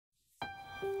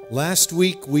Last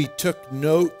week we took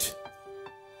note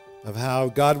of how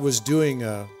God was doing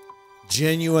a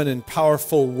genuine and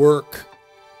powerful work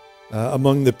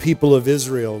among the people of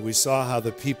Israel. We saw how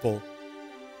the people,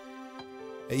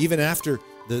 even after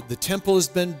the temple has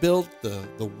been built,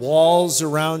 the walls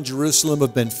around Jerusalem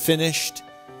have been finished,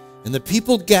 and the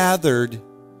people gathered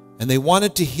and they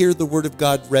wanted to hear the word of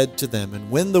God read to them.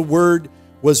 And when the word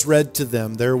was read to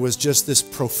them, there was just this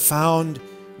profound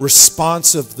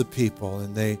response of the people,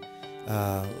 and they,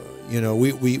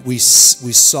 we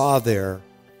saw there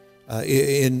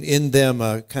in them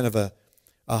a kind of a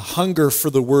hunger for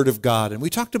the Word of God, and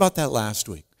we talked about that last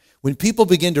week. When people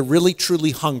begin to really truly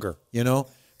hunger,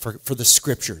 for the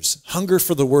Scriptures, hunger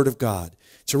for the Word of God,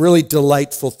 it's a really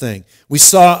delightful thing. We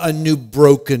saw a new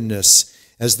brokenness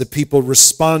as the people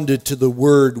responded to the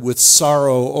Word with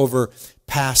sorrow over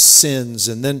past sins,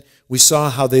 and then we saw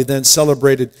how they then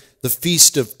celebrated the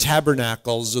Feast of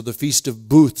Tabernacles, or the Feast of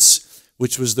Booths,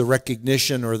 which was the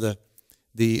recognition or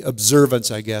the observance,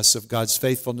 I guess, of God's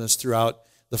faithfulness throughout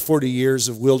the 40 years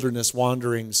of wilderness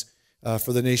wanderings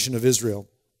for the nation of Israel.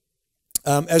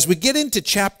 As we get into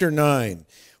chapter 9,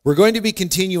 we're going to be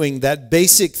continuing that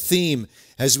basic theme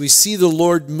as we see the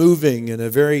Lord moving in a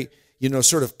very,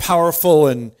 sort of powerful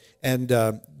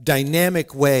and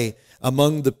dynamic way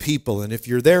among the people. And if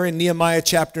you're there in Nehemiah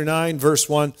chapter 9, verse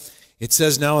 1, it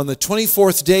says, "Now on the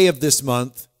 24th day of this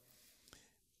month,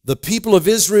 the people of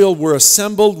Israel were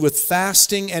assembled with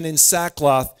fasting and in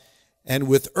sackcloth and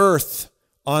with earth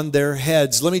on their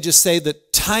heads." Let me just say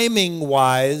that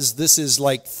timing-wise, this is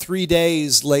like 3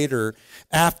 days later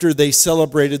after they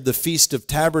celebrated the Feast of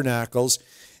Tabernacles.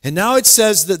 And now it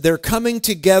says that they're coming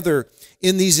together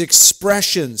in these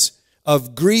expressions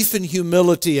of grief and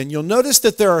humility. And you'll notice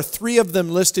that there are 3 of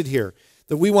them listed here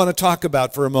that we want to talk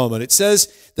about for a moment. It says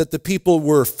that the people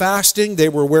were fasting, they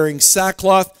were wearing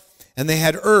sackcloth, and they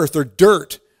had earth or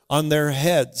dirt on their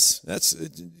heads.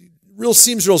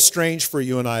 Seems real strange for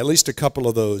you and I, at least a couple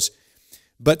of those.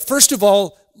 But first of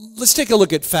all, let's take a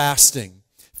look at fasting.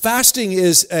 Fasting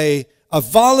is a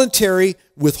voluntary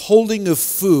withholding of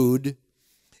food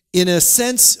in a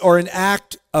sense or an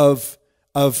act of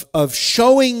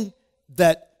showing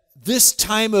that this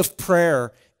time of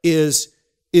prayer is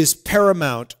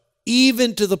paramount,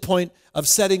 even to the point of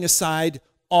setting aside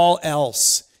all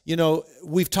else.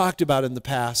 We've talked about in the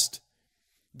past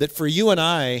that for you and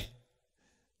I,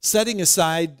 setting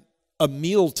aside a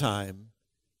mealtime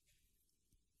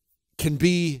can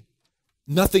be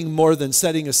nothing more than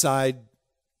setting aside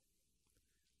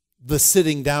the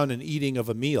sitting down and eating of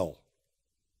a meal.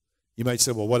 You might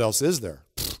say, well, what else is there?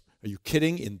 Are you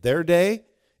kidding? In their day,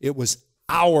 it was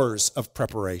hours of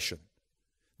preparation.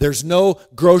 There's no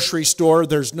grocery store.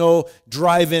 There's no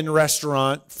drive-in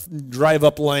restaurant,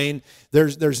 drive-up lane.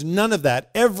 There's none of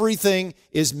that. Everything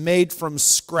is made from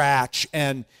scratch.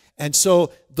 And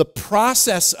so the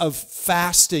process of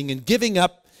fasting and giving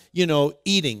up,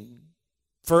 eating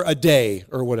for a day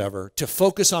or whatever to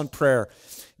focus on prayer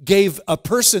gave a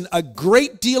person a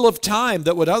great deal of time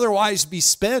that would otherwise be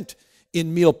spent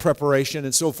in meal preparation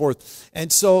and so forth.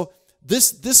 And so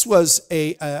this was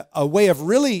a way of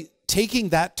really taking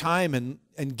that time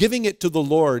and giving it to the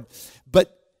Lord.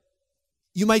 But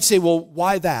you might say, well,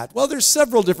 why that? Well, there's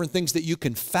several different things that you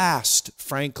can fast,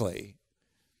 frankly,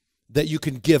 that you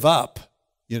can give up,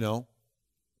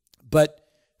 But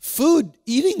food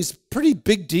eating is a pretty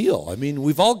big deal. I mean,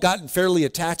 we've all gotten fairly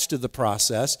attached to the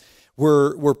process.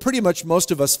 We're pretty much,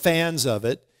 most of us, fans of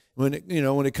it when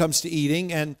it comes to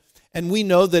eating, and we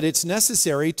know that it's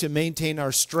necessary to maintain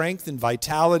our strength and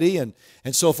vitality and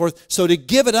so forth. So to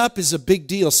give it up is a big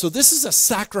deal. So this is a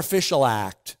sacrificial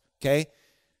act, okay?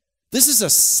 This is a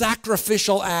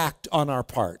sacrificial act on our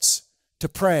parts to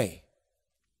pray.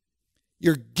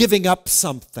 You're giving up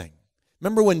something.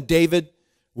 Remember when David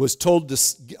was told to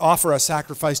offer a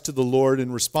sacrifice to the Lord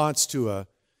in response to a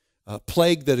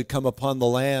plague that had come upon the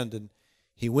land, and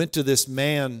he went to this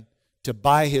man to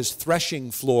buy his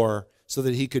threshing floor so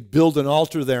that he could build an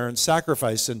altar there and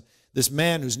sacrifice. And this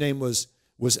man, whose name was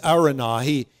Araunah,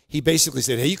 he basically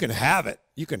said, hey, you can have it.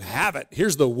 You can have it.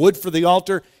 Here's the wood for the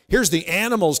altar. Here's the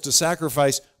animals to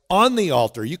sacrifice on the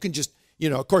altar. You can just,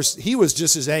 of course, he was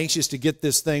just as anxious to get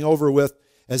this thing over with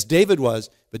as David was.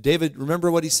 But David, remember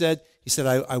what he said? He said,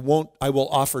 I will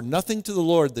offer nothing to the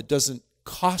Lord that doesn't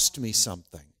cost me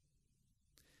something.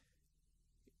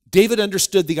 David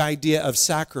understood the idea of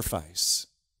sacrifice.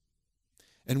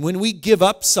 And when we give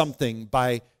up something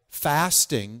by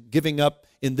fasting, giving up,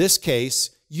 in this case,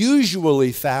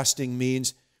 usually fasting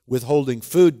means withholding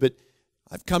food, but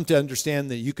I've come to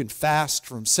understand that you can fast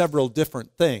from several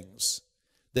different things.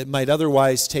 that might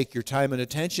otherwise take your time and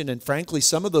attention. And frankly,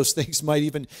 some of those things might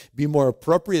even be more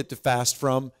appropriate to fast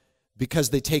from because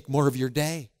they take more of your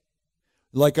day.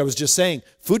 Like I was just saying,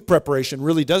 food preparation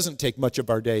really doesn't take much of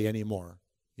our day anymore.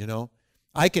 You know,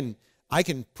 I can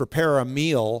prepare a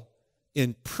meal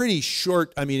in pretty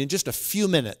short, in just a few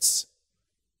minutes,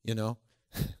 you know.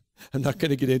 I'm not going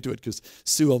to get into it because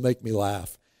Sue will make me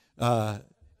laugh.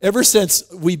 Ever since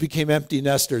we became empty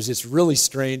nesters, it's really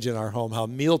strange in our home how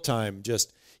mealtime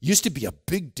just used to be a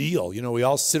big deal. You know, we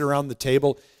all sit around the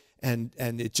table, and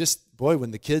it just, boy,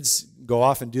 when the kids go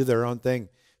off and do their own thing,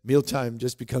 mealtime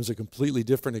just becomes a completely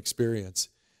different experience.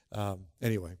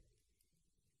 Anyway,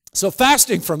 so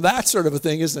fasting from that sort of a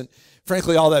thing isn't,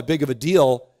 frankly, all that big of a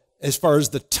deal as far as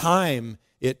the time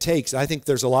it takes. I think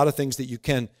there's a lot of things that you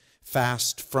can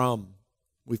fast from.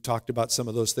 We've talked about some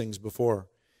of those things before.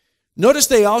 Notice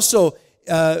they also,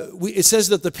 it says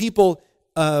that the people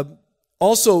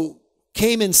also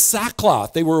came in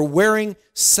sackcloth. They were wearing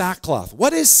sackcloth.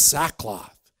 What is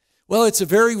sackcloth? Well, it's a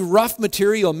very rough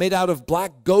material made out of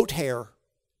black goat hair.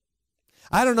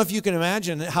 I don't know if you can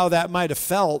imagine how that might have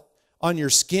felt on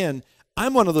your skin.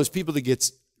 I'm one of those people that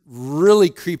gets really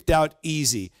creeped out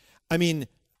easy. I'm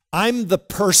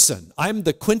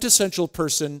the quintessential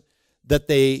person that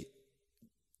they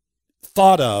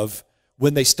thought of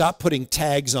when they stopped putting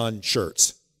tags on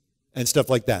shirts and stuff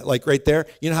like that. Like right there,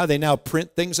 you know how they now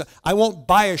print things? I won't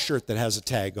buy a shirt that has a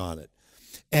tag on it.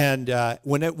 And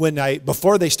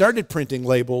before they started printing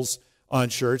labels on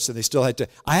shirts, and they still had to,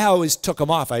 I always took them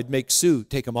off. I'd make Sue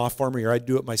take them off for me, or I'd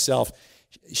do it myself.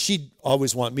 She'd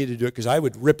always want me to do it because I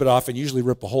would rip it off and usually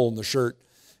rip a hole in the shirt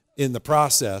in the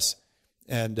process.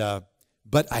 And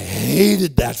but I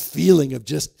hated that feeling of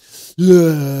just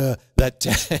that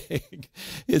tag.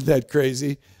 Isn't that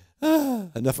crazy?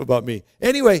 Enough about me.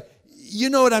 Anyway, you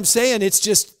know what I'm saying? It's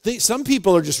just some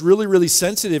people are just really, really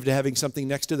sensitive to having something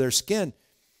next to their skin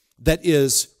that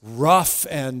is rough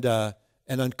and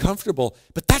uncomfortable.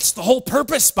 But that's the whole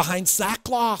purpose behind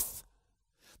sackcloth.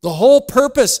 The whole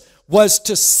purpose was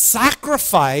to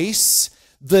sacrifice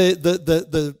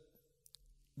the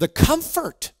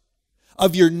comfort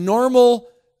of your normal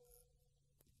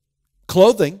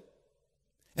clothing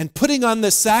and putting on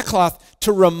this sackcloth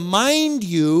to remind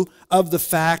you of the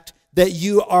fact that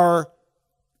you are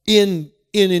in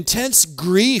intense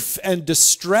grief and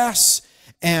distress,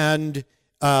 and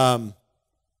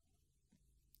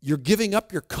you're giving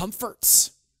up your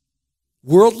comforts,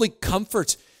 worldly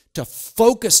comforts, to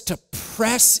focus, to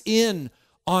press in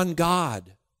on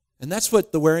God. And that's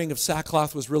what the wearing of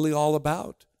sackcloth was really all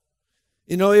about.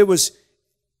 You know, it was,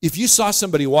 if you saw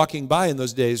somebody walking by in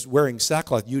those days wearing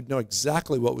sackcloth, you'd know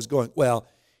exactly what was going on. Well,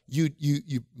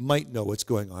 you might know what's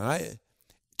going on.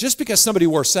 Just because somebody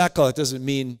wore sackcloth doesn't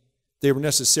mean they were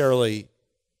necessarily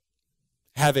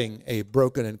having a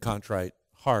broken and contrite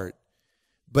heart.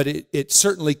 But it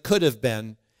certainly could have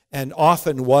been, and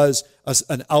often was,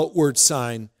 an outward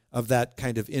sign of that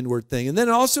kind of inward thing. And then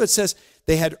also it says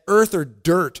they had earth or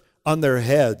dirt on their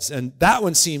heads. And that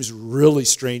one seems really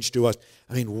strange to us.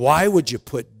 Why would you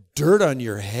put dirt on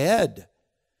your head?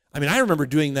 I remember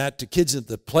doing that to kids at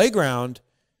the playground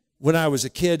when I was a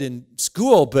kid in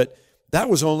school, but that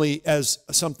was only as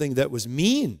something that was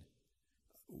mean.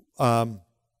 By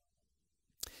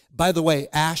the way,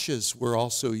 ashes were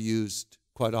also used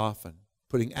quite often,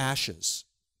 putting ashes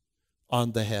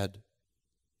on the head.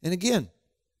 And again,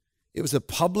 it was a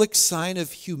public sign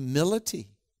of humility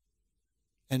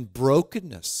and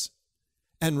brokenness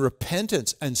and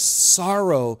repentance and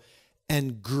sorrow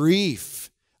and grief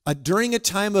during a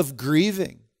time of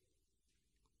grieving.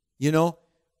 You know,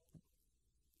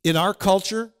 in our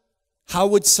culture, how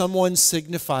would someone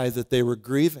signify that they were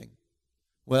grieving?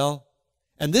 Well,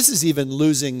 and this is even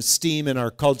losing steam in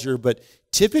our culture, but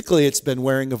typically it's been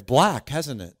wearing of black,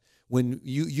 hasn't it? When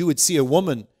you would see a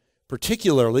woman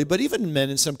particularly, but even men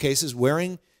in some cases,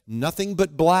 wearing nothing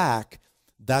but black,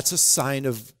 that's a sign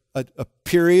of a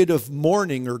period of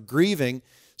mourning or grieving.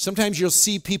 Sometimes you'll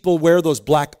see people wear those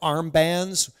black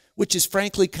armbands, which is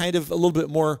frankly kind of a little bit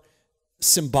more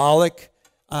symbolic.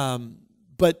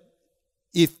 But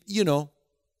if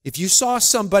you saw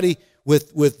somebody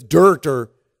with dirt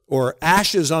or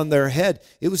ashes on their head,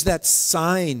 it was that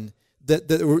sign that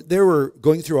they were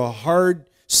going through a hard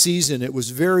season. It was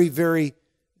very, very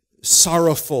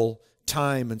sorrowful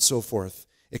time and so forth,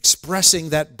 expressing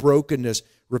that brokenness,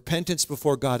 repentance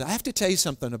before God. I have to tell you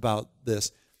something about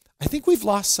this. I think we've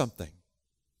lost something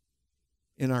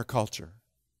in our culture.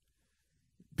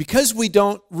 Because we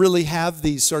don't really have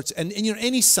these sorts, and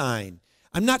any sign.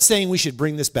 I'm not saying we should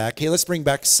bring this back. Hey, let's bring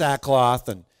back sackcloth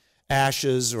and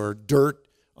ashes or dirt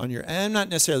on your, I'm not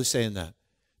necessarily saying that.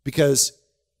 Because,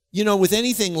 with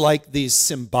anything like these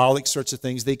symbolic sorts of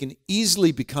things, they can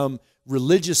easily become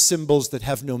religious symbols that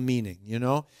have no meaning,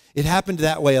 It happened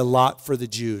that way a lot for the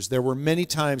Jews. There were many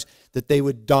times that they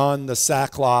would don the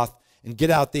sackcloth and get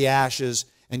out the ashes,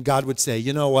 and God would say,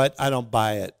 you know what, I don't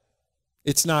buy it.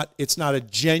 It's not a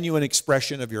genuine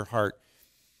expression of your heart.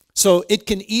 So it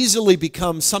can easily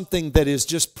become something that is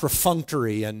just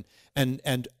perfunctory and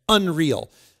unreal.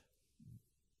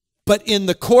 But in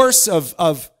the course of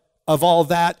all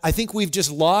that, I think we've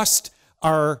just lost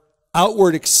our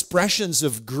outward expressions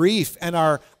of grief and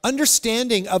our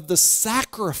understanding of the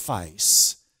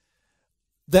sacrifice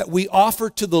that we offer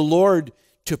to the Lord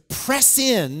to press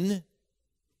in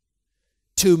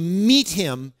to meet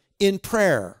Him in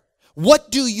prayer.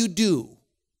 What do you do?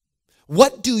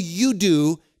 What do you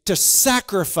do to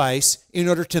sacrifice in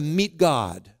order to meet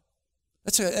God?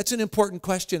 That's an important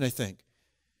question, I think,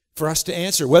 for us to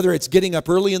answer. Whether it's getting up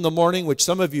early in the morning, which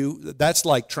some of you, that's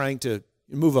like trying to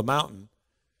move a mountain,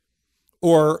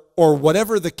 or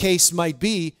whatever the case might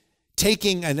be,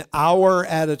 taking an hour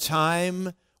at a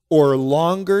time or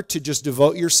longer to just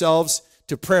devote yourselves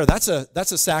to prayer. That's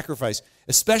a sacrifice,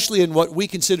 especially in what we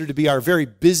consider to be our very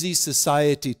busy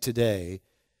society today.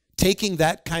 Taking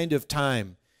that kind of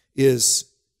time is,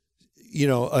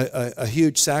 a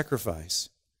huge sacrifice.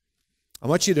 I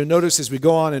want you to notice as we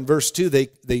go on in verse 2,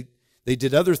 they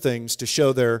did other things to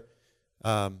show their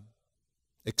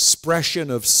expression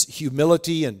of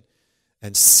humility and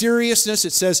seriousness.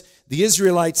 It says, the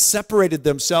Israelites separated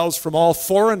themselves from all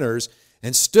foreigners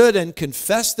and stood and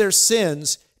confessed their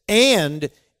sins and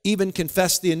even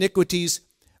confessed the iniquities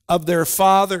of their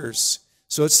fathers.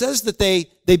 So it says that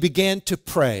they began to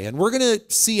pray. And we're going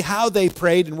to see how they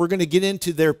prayed, and we're going to get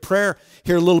into their prayer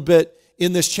here a little bit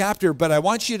in this chapter. But I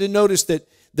want you to notice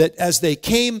that as they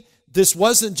came, this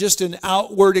wasn't just an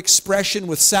outward expression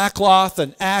with sackcloth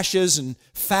and ashes and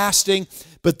fasting,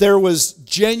 but there was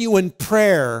genuine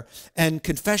prayer and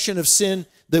confession of sin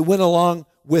that went along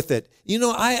with it.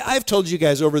 I've told you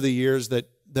guys over the years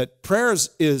that prayer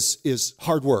is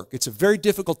hard work. It's a very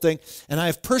difficult thing, and I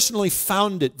have personally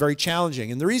found it very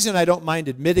challenging. And the reason I don't mind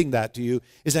admitting that to you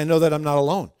is I know that I'm not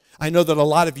alone. I know that a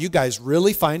lot of you guys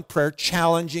really find prayer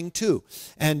challenging too.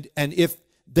 And if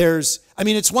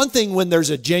it's one thing when there's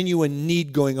a genuine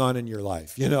need going on in your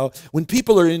life. When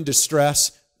people are in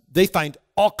distress, they find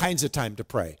all kinds of time to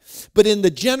pray. But in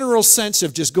the general sense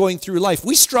of just going through life,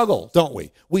 we struggle, don't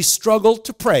we? We struggle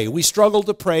to pray. We struggle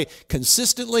to pray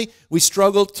consistently. We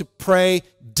struggle to pray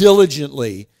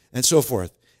diligently and so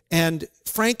forth. And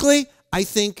frankly, I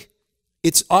think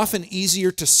it's often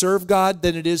easier to serve God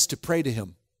than it is to pray to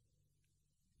Him.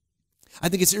 I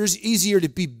think it's easier to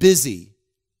be busy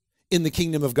in the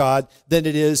kingdom of God than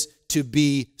it is to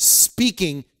be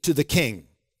speaking to the King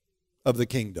of the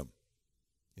kingdom.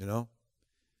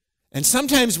 And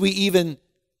sometimes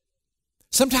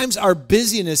our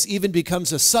busyness even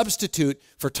becomes a substitute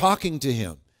for talking to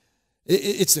Him.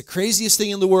 It's the craziest thing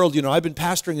in the world. I've been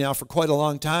pastoring now for quite a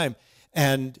long time,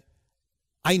 and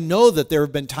I know that there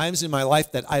have been times in my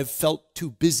life that I've felt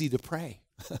too busy to pray,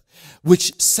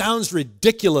 which sounds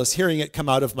ridiculous hearing it come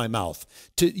out of my mouth.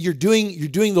 You're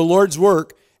doing the Lord's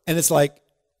work, and it's like,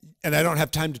 and I don't have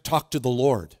time to talk to the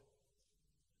Lord.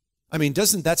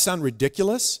 Doesn't that sound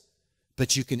ridiculous?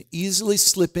 But you can easily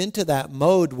slip into that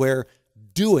mode where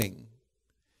doing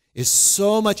is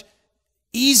so much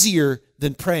easier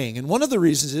than praying. And one of the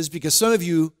reasons is because some of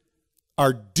you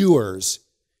are doers.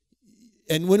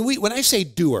 And when I say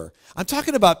doer, I'm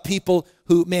talking about people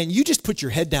who, you just put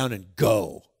your head down and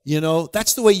go.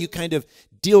 That's the way you kind of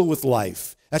deal with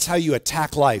life. That's how you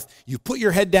attack life. You put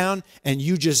your head down and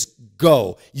you just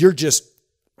go. You're just,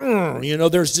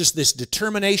 there's just this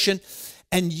determination.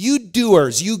 And you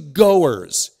doers, you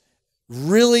goers,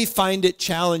 really find it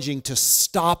challenging to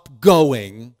stop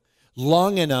going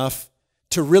long enough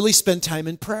to really spend time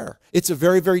in prayer. It's a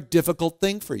very, very difficult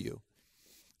thing for you.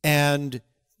 And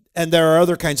there are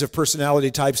other kinds of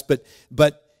personality types, but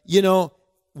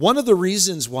one of the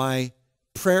reasons why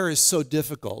prayer is so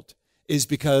difficult is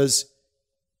because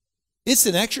it's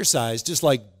an exercise, just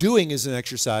like doing is an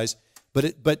exercise,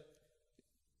 but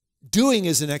doing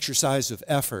is an exercise of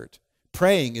effort.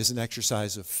 Praying is an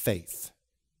exercise of faith,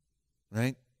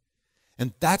 right?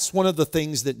 And that's one of the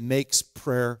things that makes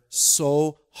prayer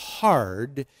so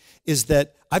hard, is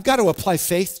that I've got to apply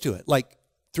faith to it, like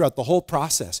throughout the whole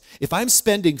process. If I'm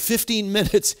spending 15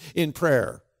 minutes in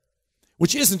prayer,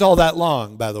 which isn't all that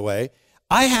long, by the way,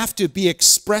 I have to be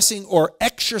expressing or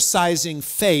exercising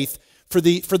faith for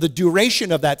the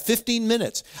duration of that 15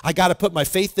 minutes. I got to put my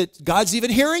faith that God's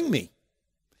even hearing me.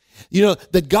 You know,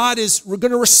 that God is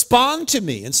going to respond to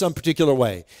me in some particular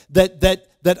way. That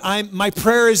my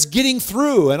prayer is getting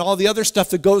through and all the other stuff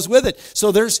that goes with it.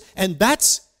 So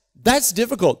that's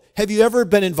difficult. Have you ever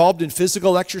been involved in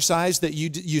physical exercise that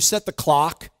you set the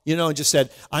clock, you know, and just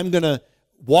said, I'm going to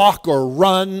walk or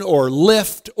run or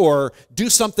lift or do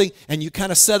something, and you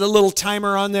kind of set a little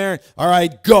timer on there. All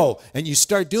right, go. And you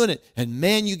start doing it. And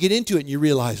man, you get into it and you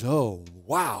realize, oh,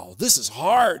 wow, this is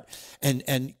hard. And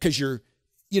because you're,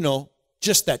 you know,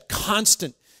 just that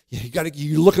constant,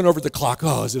 you're looking over the clock.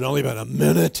 Oh, has it only been a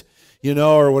minute, you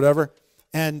know, or whatever.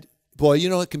 And boy, you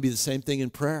know, it can be the same thing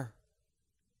in prayer.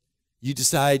 You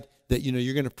decide that, you know,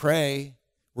 you're going to pray.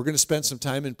 We're going to spend some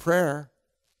time in prayer.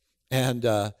 And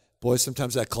boy,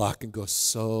 sometimes that clock can go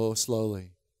so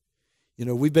slowly. You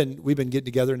know, we've been getting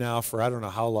together now for I don't know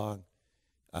how long,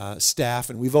 staff,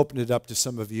 and we've opened it up to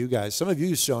some of you guys. Some of you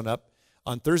have shown up.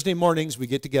 On Thursday mornings, we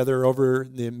get together over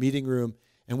in the meeting room,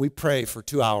 and we pray for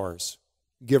 2 hours,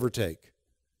 give or take.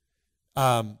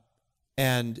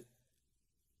 And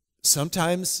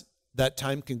sometimes that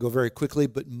time can go very quickly,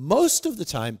 but most of the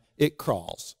time it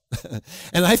crawls.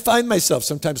 And I find myself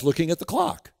sometimes looking at the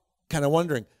clock, kind of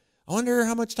wondering, I wonder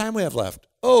how much time we have left.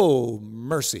 Oh,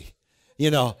 mercy. You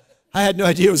know, I had no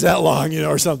idea it was that long, you know,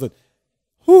 or something.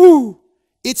 Whoo!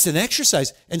 It's an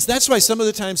exercise. And that's why some of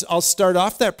the times I'll start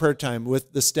off that prayer time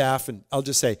with the staff and I'll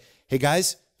just say, hey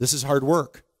guys, this is hard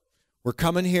work. We're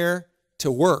coming here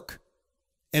to work.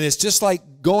 And it's just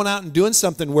like going out and doing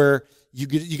something where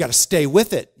you got to stay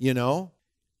with it, you know.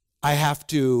 I have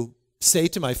to say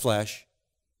to my flesh,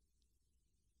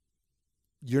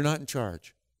 you're not in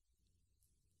charge.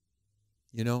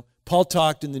 You know, Paul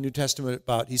talked in the New Testament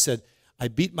about, he said, I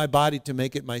beat my body to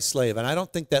make it my slave. And I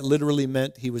don't think that literally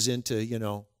meant he was into, you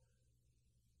know,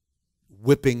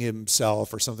 whipping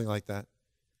himself or something like that.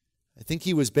 I think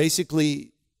he was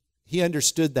basically, he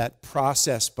understood that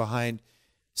process behind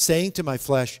saying to my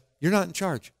flesh, you're not in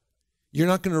charge. You're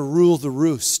not going to rule the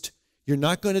roost. You're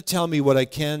not going to tell me what I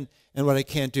can and what I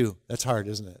can't do. That's hard,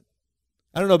 isn't it?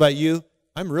 I don't know about you.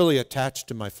 I'm really attached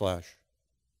to my flesh.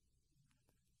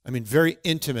 I mean, very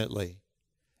intimately.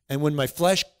 And when my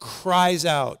flesh cries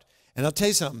out, and I'll tell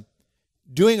you something,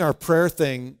 doing our prayer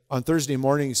thing on Thursday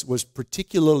mornings was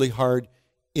particularly hard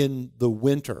in the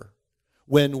winter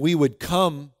when we would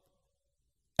come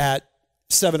at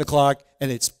 7 o'clock and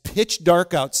it's pitch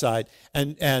dark outside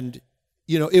and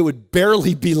you know, it would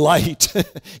barely be light,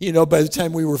 you know, by the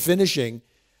time we were finishing.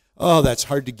 Oh, that's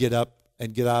hard to get up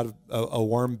and get out of a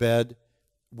warm bed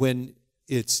when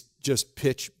it's just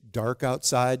pitch dark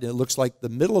outside and it looks like the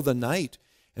middle of the night.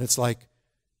 And it's like,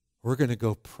 we're going to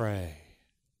go pray.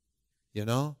 You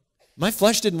know? My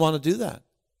flesh didn't want to do that.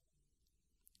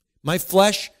 My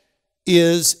flesh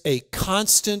is a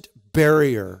constant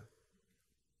barrier.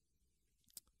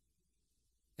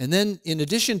 And then in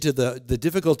addition to the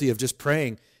difficulty of just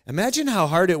praying, imagine how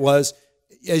hard it was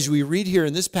as we read here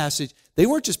in this passage. They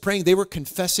weren't just praying, they were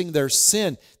confessing their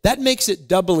sin. That makes it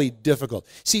doubly difficult.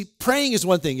 See, praying is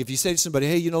one thing. If you say to somebody,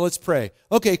 hey, you know, let's pray.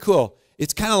 Okay, cool.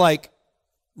 It's kind of like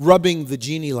rubbing the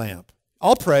genie lamp.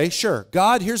 I'll pray, sure.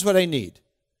 God, here's what I need.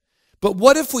 But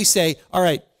what if we say, all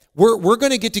right, we're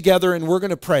going to get together and we're going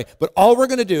to pray, but all we're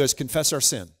going to do is confess our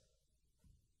sin.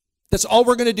 That's all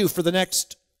we're going to do for the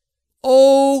next,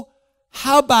 how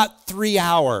about 3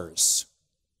 hours?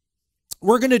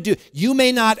 We're going to do, you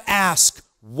may not ask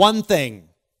one thing.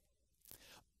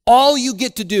 All you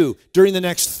get to do during the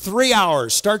next 3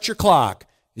 hours, start your clock,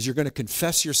 is you're going to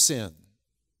confess your sin.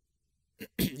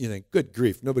 You think, good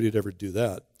grief, nobody would ever do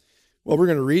that. Well, we're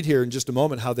going to read here in just a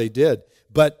moment how they did.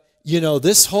 But, you know,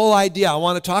 this whole idea, I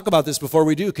want to talk about this before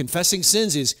we do. Confessing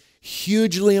sins is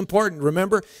hugely important.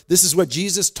 Remember, this is what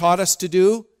Jesus taught us to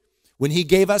do when he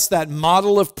gave us that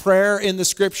model of prayer in the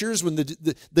scriptures. When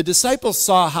the disciples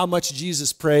saw how much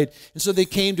Jesus prayed, and so they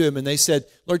came to him and they said,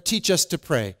 Lord, teach us to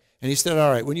pray. And he said,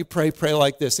 all right, when you pray, pray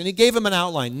like this. And he gave them an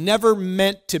outline, never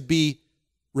meant to be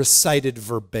recited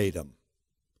verbatim.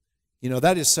 You know,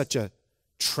 that is such a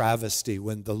travesty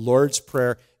when the Lord's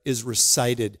Prayer is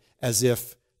recited as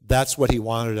if that's what he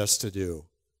wanted us to do.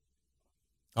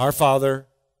 Our Father,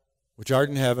 which art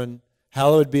in heaven,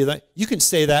 hallowed be thy... You can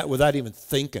say that without even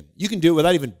thinking. You can do it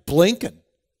without even blinking.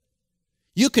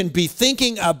 You can be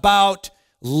thinking about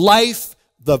life,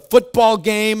 the football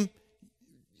game,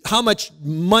 how much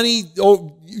money,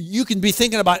 you can be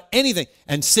thinking about anything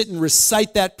and sit and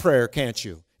recite that prayer, can't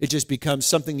you? It just becomes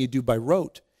something you do by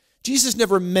rote. Jesus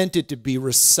never meant it to be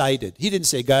recited. He didn't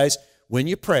say, guys, when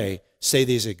you pray, say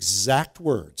these exact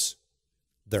words.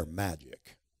 They're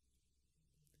magic.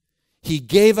 He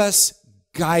gave us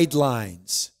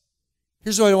guidelines.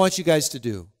 Here's what I want you guys to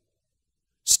do.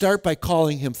 Start by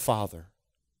calling him Father.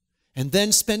 And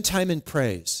then spend time in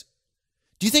praise.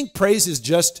 Do you think praise is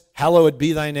just, hallowed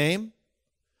be thy name?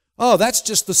 Oh, that's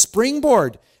just the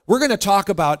springboard. We're going to talk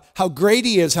about how great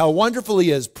he is, how wonderful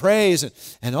he is,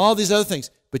 praise, and all these other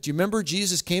things. But you remember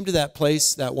Jesus came to that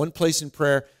place, that one place in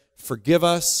prayer, forgive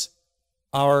us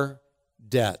our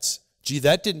debts. Gee,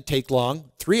 that didn't take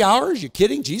long. 3 hours? You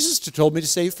kidding? Jesus told me to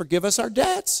say, forgive us our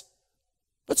debts.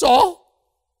 That's all.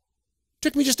 It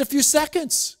took me just a few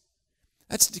seconds.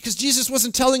 That's because Jesus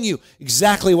wasn't telling you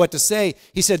exactly what to say.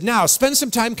 He said, now, spend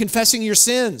some time confessing your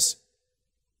sins.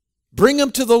 Bring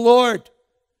them to the Lord.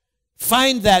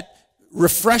 Find that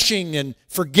refreshing and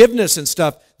forgiveness and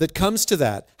stuff that comes to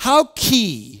that. How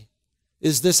key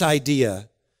is this idea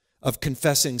of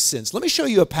confessing sins? Let me show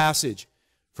you a passage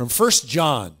from 1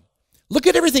 John. Look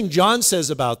at everything John says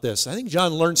about this. I think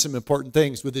John learned some important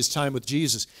things with his time with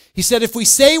Jesus. He said, if we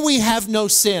say we have no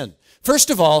sin, first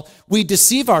of all, we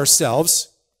deceive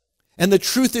ourselves, and the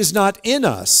truth is not in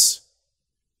us.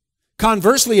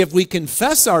 Conversely, if we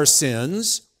confess our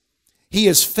sins, he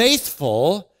is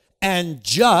faithful and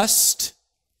just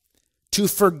to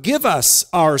forgive us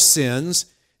our sins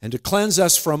and to cleanse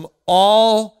us from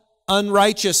all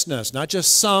unrighteousness, not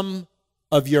just some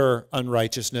of your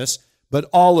unrighteousness, but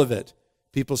all of it.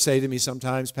 People say to me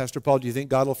sometimes, Pastor Paul, do you think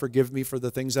God will forgive me for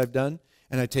the things I've done?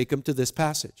 And I take them to this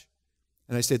passage.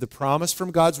 And I say, the promise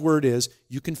from God's word is,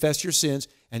 you confess your sins,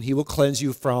 and he will cleanse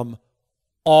you from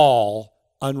all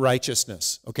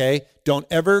unrighteousness, okay? Don't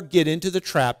ever get into the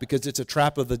trap, because it's a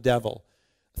trap of the devil,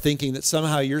 thinking that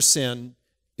somehow your sin,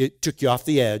 it took you off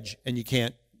the edge, and you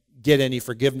can't get any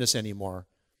forgiveness anymore.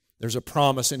 There's a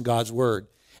promise in God's word.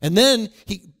 And then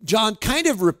John kind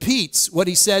of repeats what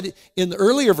he said in the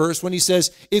earlier verse when he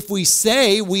says, if we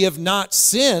say we have not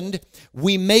sinned,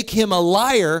 we make him a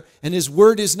liar and his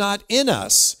word is not in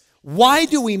us. Why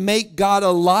do we make God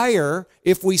a liar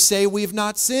if we say we have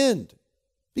not sinned?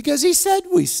 Because he said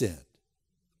we sinned.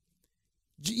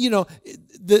 You know,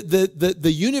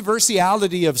 the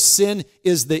universality of sin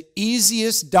is the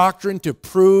easiest doctrine to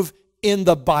prove in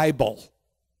the Bible.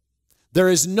 There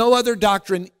is no other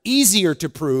doctrine easier to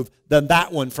prove than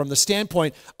that one from the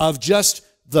standpoint of just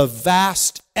the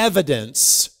vast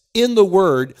evidence in the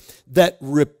Word that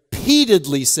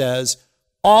repeatedly says,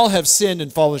 all have sinned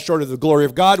and fallen short of the glory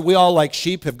of God. We all, like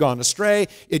sheep, have gone astray.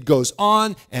 It goes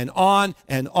on and on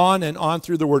and on and on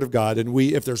through the Word of God. And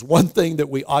if there's one thing that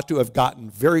we ought to have gotten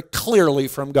very clearly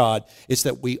from God, it's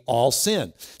that we all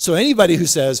sin. So anybody who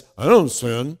says, I don't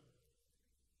sin,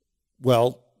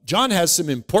 well, John has some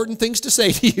important things to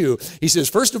say to you. He says,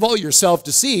 first of all, you're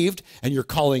self-deceived and you're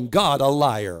calling God a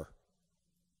liar.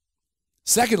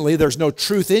 Secondly, there's no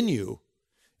truth in you.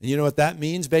 And you know what that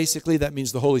means? Basically, that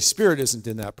means the Holy Spirit isn't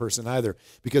in that person either.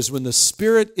 Because when the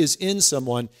Spirit is in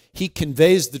someone, he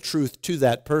conveys the truth to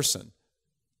that person.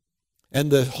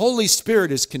 And the Holy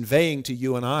Spirit is conveying to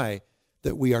you and I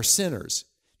that we are sinners.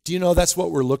 Do you know that's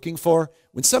what we're looking for?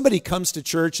 When somebody comes to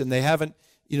church and they haven't,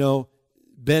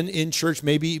 been in church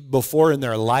maybe before in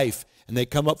their life, and they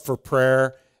come up for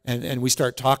prayer, and we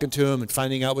start talking to them and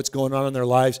finding out what's going on in their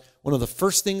lives, one of the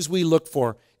first things we look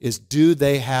for is, do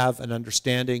they have an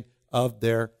understanding of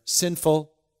their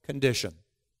sinful condition?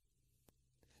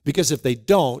 Because if they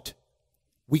don't,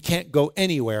 we can't go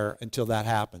anywhere until that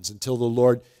happens, until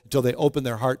they open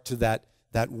their heart to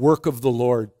that work of the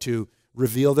Lord to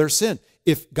reveal their sin.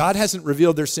 If God hasn't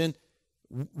revealed their sin,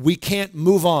 we can't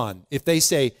move on. If they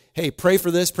say, hey, pray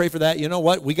for this, pray for that, you know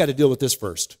what? We got to deal with this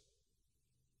first.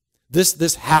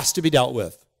 This has to be dealt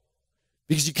with.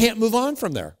 Because you can't move on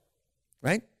from there,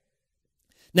 right?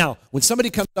 Now, when somebody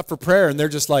comes up for prayer and they're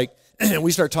just like,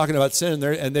 we start talking about sin,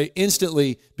 and they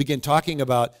instantly begin talking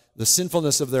about the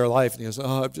sinfulness of their life. And he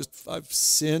goes, I've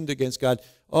sinned against God.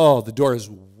 Oh, the door is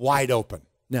wide open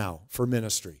now for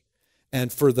ministry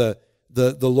and for the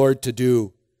Lord to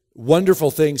do wonderful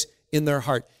things in their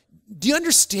heart. Do you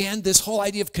understand this whole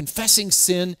idea of confessing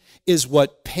sin is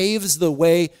what paves the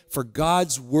way for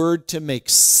God's word to make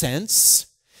sense?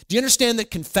 Do you understand that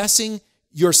confessing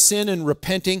your sin and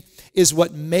repenting is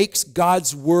what makes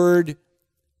God's word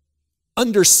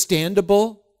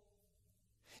understandable?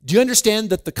 Do you understand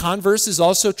that the converse is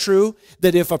also true?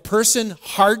 That if a person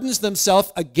hardens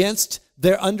themselves against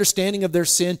their understanding of their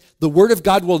sin, the word of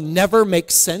God will never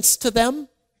make sense to them?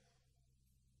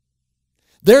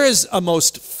 There is a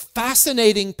most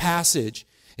fascinating passage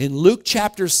in Luke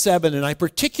chapter 7, and I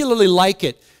particularly like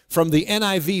it from the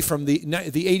NIV, from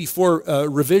the 84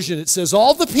 revision. It says,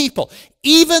 all the people,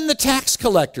 even the tax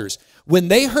collectors, when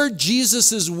they heard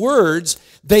Jesus' words,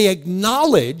 they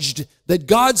acknowledged that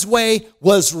God's way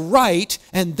was right,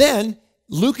 and then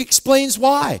Luke explains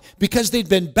why. Because they'd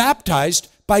been baptized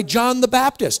by John the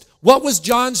Baptist. What was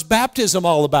John's baptism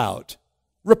all about?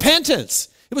 Repentance.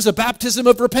 It was a baptism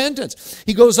of repentance.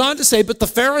 He goes on to say, but the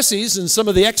Pharisees and some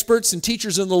of the experts and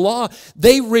teachers in the law,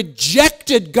 they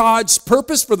rejected God's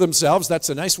purpose for themselves. That's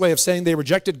a nice way of saying they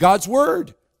rejected God's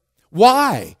word.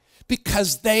 Why?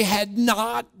 Because they had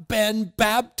not been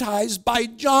baptized by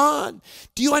John.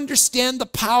 Do you understand the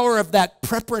power of that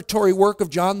preparatory work of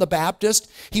John the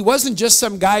Baptist? He wasn't just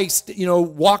some guy,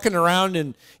 walking around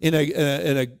in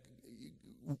a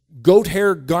goat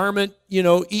hair garment,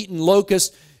 eating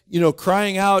locusts,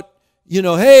 crying out,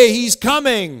 hey, he's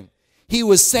coming. He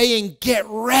was saying, get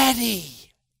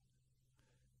ready.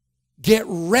 Get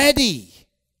ready.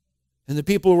 And the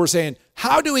people were saying,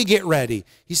 how do we get ready?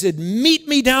 He said, meet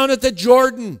me down at the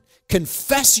Jordan.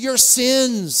 Confess your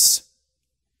sins.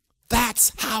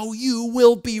 That's how you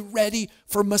will be ready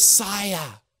for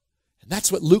Messiah. And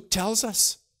that's what Luke tells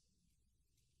us.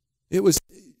 It was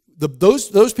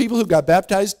those people who got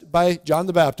baptized by John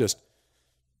the Baptist.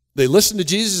 They listened to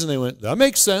Jesus and they went, that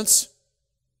makes sense.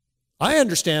 I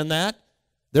understand that.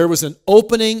 There was an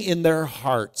opening in their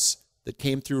hearts that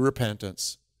came through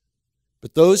repentance.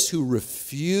 But those who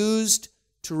refused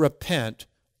to repent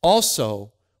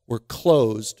also were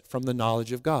closed from the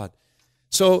knowledge of God.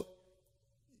 So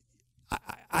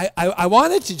I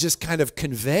wanted to just kind of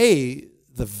convey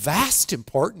the vast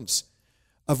importance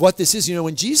of what this is.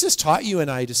 When Jesus taught you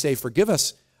and I to say, forgive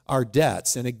us our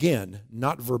debts, and again,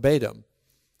 not verbatim,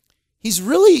 he's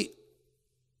really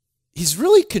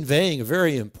conveying a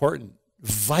very important,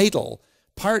 vital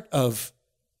part of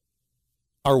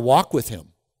our walk with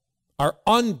him, our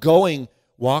ongoing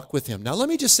walk with him. Now, let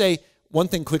me just say one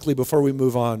thing quickly before we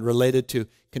move on related to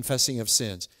confessing of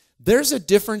sins. There's a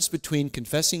difference between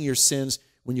confessing your sins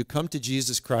when you come to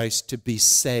Jesus Christ to be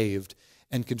saved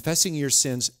and confessing your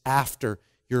sins after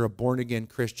you're a born-again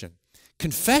Christian.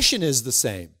 Confession is the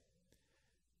same.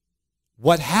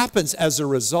 What happens as a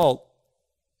result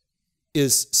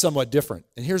is somewhat different.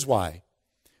 And here's why.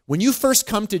 When you first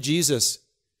come to Jesus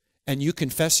and you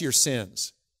confess your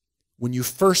sins, when you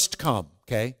first come,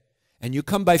 okay, and you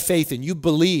come by faith and you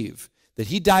believe that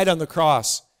he died on the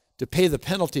cross to pay the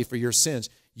penalty for your sins,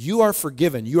 you are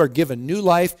forgiven. You are given new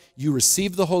life. You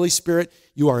receive the Holy Spirit.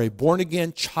 You are a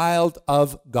born-again child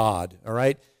of God, all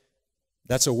right?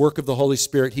 That's a work of the Holy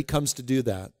Spirit. He comes to do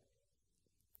that.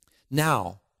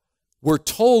 Now, we're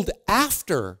told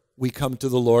after we come to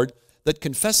the Lord that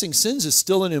confessing sins is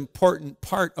still an important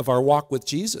part of our walk with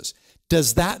Jesus.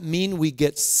 Does that mean we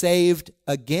get saved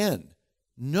again?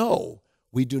 No,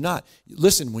 we do not.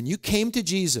 Listen, when you came to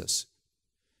Jesus,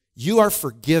 you are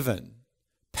forgiven,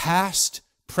 past,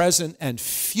 present, and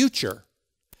future,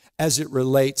 as it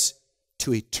relates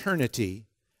to eternity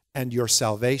and your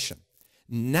salvation.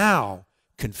 Now,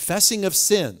 confessing of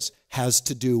sins has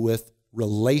to do with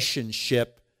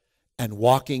relationship and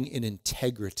walking in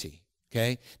integrity.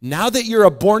 Okay? Now that you're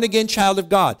a born-again child of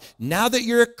God, now that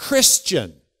you're a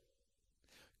Christian,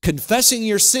 confessing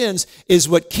your sins is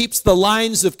what keeps the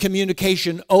lines of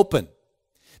communication open.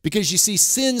 Because you see,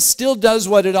 sin still does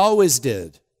what it always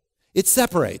did. It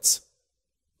separates.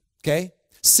 Okay?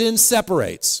 Sin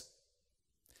separates.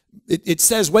 It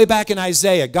says way back in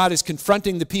Isaiah, God is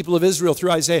confronting the people of Israel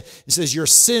through Isaiah. It says, your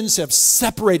sins have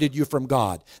separated you from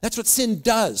God. That's what sin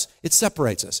does. It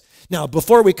separates us. Now,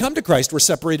 before we come to Christ, we're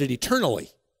separated eternally.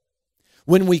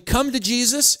 When we come to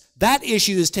Jesus, that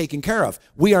issue is taken care of.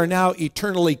 We are now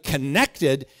eternally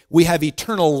connected. We have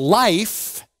eternal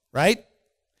life, right?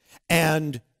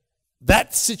 And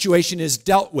that situation is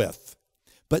dealt with.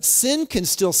 But sin can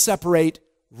still separate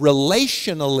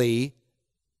relationally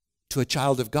to a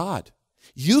child of God.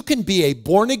 You can be a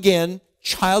born-again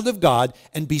child of God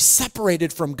and be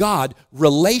separated from God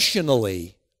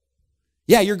relationally.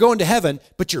 Yeah, you're going to heaven,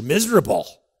 but you're miserable.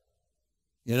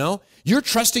 You know, you're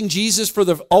trusting Jesus for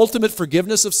the ultimate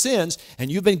forgiveness of sins, and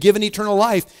you've been given eternal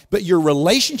life, but your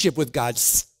relationship with God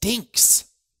stinks.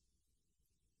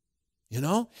 You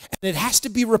know, and it has to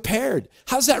be repaired.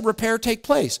 How does that repair take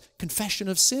place? Confession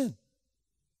of sin.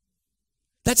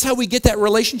 That's how we get that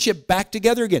relationship back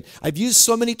together again. I've used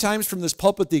so many times from this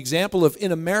pulpit the example of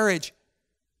in a marriage,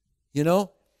 you know,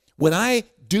 when I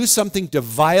do something to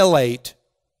violate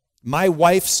my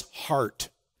wife's heart,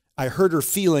 I hurt her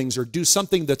feelings or do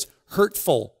something that's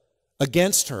hurtful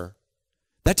against her,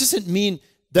 that doesn't mean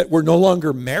that we're no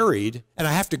longer married and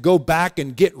I have to go back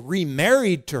and get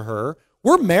remarried to her.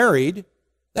 We're married.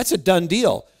 That's a done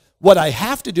deal. What I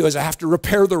have to do is I have to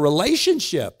repair the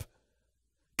relationship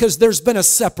because there's been a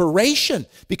separation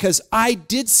because I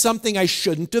did something I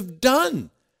shouldn't have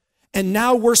done. And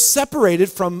now we're separated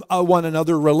from one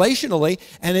another relationally,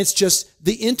 and it's just,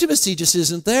 the intimacy just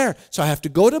isn't there. So I have to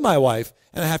go to my wife,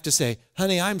 and I have to say,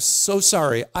 honey, I'm so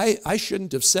sorry. I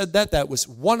shouldn't have said that. That was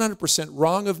 100%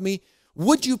 wrong of me.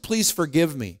 Would you please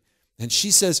forgive me? And she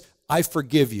says, I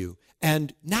forgive you.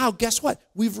 And now, guess what?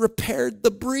 We've repaired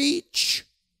the breach.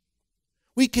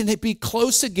 We can be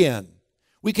close again.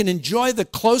 We can enjoy the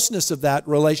closeness of that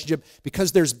relationship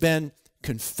because there's been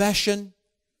confession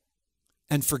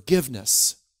and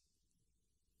forgiveness.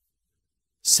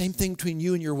 Same thing between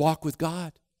you and your walk with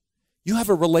God. You have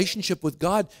a relationship with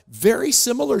God very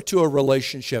similar to a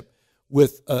relationship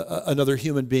with another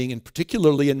human being, and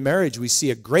particularly in marriage, we see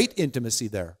a great intimacy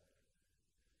there.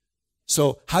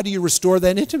 So how do you restore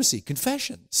that intimacy?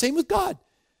 Confession. Same with God.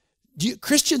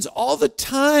 Christians all the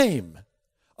time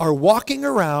are walking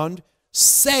around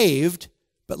saved,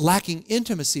 but lacking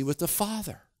intimacy with the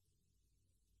Father.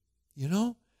 You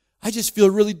know? I just feel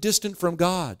really distant from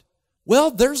God. Well,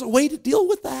 there's a way to deal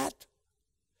with that.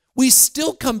 We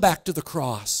still come back to the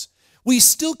cross. We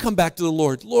still come back to the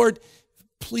Lord. Lord,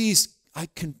 please, I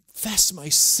confess my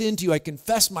sin to you. I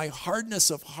confess my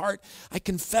hardness of heart. I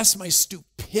confess my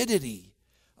stupidity.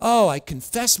 Oh, I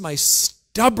confess my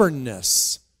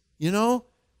stubbornness. You know?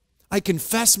 I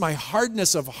confess my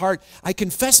hardness of heart. I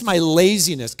confess my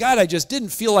laziness. God, I just didn't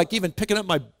feel like even picking up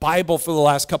my Bible for the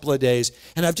last couple of days,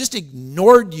 and I've just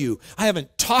ignored you. I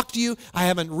haven't talked to you. I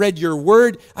haven't read your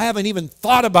word. I haven't even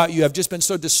thought about you. I've just been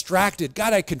so distracted.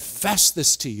 God, I confess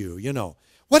this to you, you know,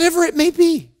 whatever it may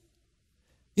be.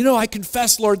 You know, I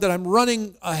confess, Lord, that I'm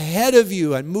running ahead of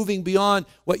you. I'm moving beyond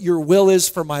what your will is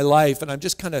for my life, and I'm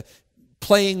just kind of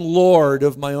playing Lord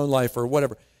of my own life or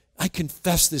whatever. I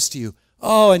confess this to you.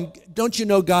 Oh, and don't you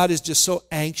know God is just so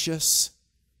anxious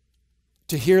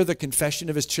to hear the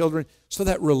confession of his children so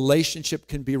that relationship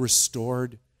can be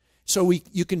restored, so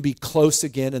you can be close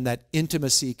again and that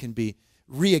intimacy can be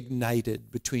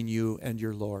reignited between you and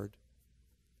your Lord.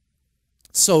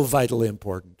 So vitally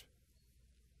important.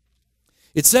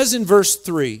 It says in verse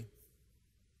 3,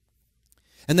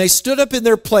 and they stood up in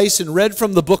their place and read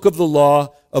from the book of the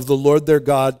law of the Lord their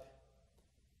God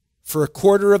for a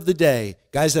quarter of the day.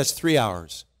 Guys, that's 3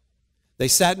 hours. They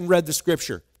sat and read the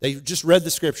scripture. They just read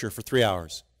the scripture for 3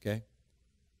 hours, okay?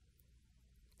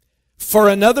 For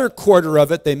another quarter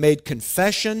of it, they made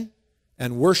confession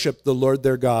and worshiped the Lord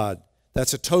their God.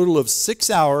 That's a total of 6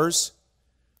 hours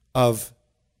of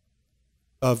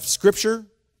scripture,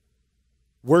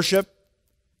 worship,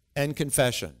 and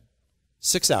confession.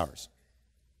 6 hours.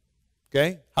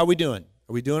 Okay? How are we doing?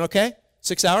 Are we doing okay?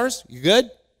 6 hours? You good?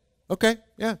 Okay,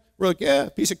 yeah. We're like, yeah,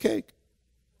 piece of cake.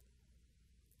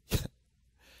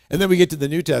 And then we get to the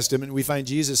New Testament and we find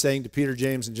Jesus saying to Peter,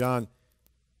 James, and John,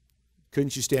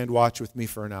 couldn't you stand watch with me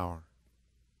for an hour?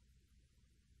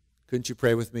 Couldn't you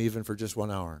pray with me even for just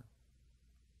 1 hour?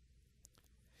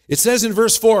 It says in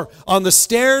verse 4, on the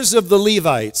stairs of the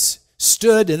Levites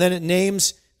stood, and then it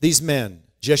names these men,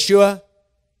 Jeshua,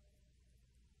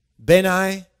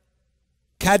 Bani,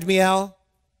 Kadmiel,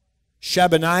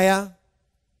 Shabaniah,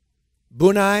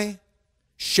 Bunai,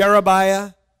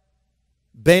 Sherebiah,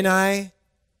 Bani,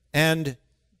 and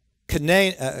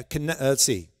Kanani,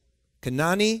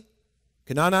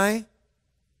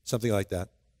 something like that.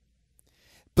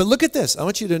 But look at this. I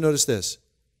want you to notice this.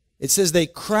 It says they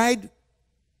cried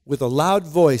with a loud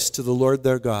voice to the Lord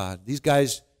their God. These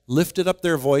guys lifted up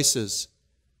their voices,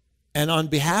 and on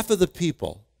behalf of the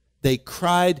people, they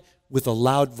cried with a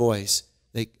loud voice.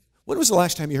 When was the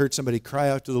last time you heard somebody cry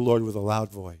out to the Lord with a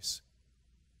loud voice?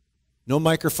 No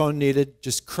microphone needed,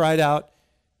 just cried out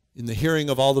in the hearing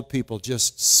of all the people,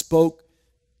 just spoke,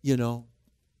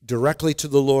 directly to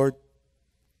the Lord.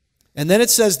 And then it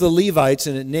says the Levites,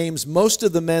 and it names most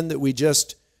of the men that we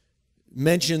just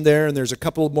mentioned there, and there's a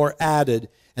couple more added.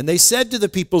 And they said to the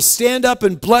people, stand up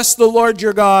and bless the Lord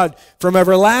your God from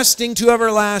everlasting to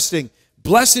everlasting.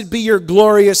 Blessed be your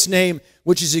glorious name,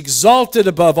 which is exalted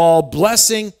above all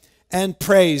blessing and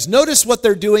praise. Notice what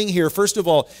they're doing here. First of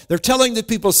all, they're telling the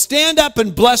people, stand up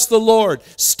and bless the Lord.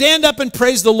 Stand up and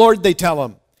praise the Lord, they tell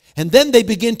them. And then they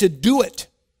begin to do it.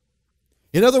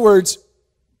 In other words,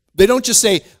 they don't just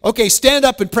say, okay, stand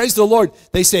up and praise the Lord.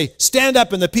 They say, stand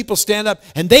up, and the people stand up,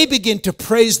 and they begin to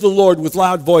praise the Lord with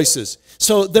loud voices.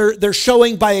 So they're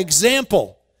showing by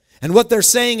example. And what they're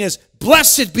saying is,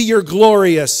 blessed be your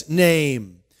glorious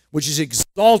name, which is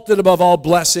exalted above all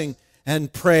blessing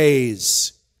and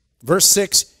praise. Verse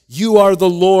 6, you are the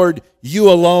Lord, you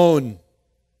alone.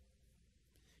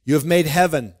 You have made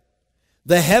heaven,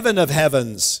 the heaven of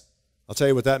heavens. I'll tell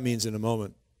you what that means in a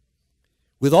moment.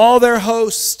 With all their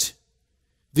host,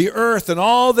 the earth and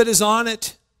all that is on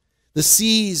it, the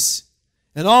seas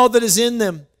and all that is in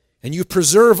them, and you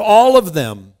preserve all of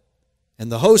them,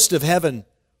 and the host of heaven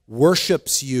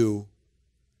worships you.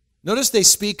 Notice they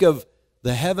speak of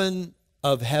the heaven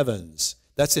of heavens.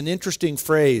 That's an interesting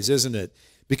phrase, isn't it?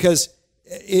 Because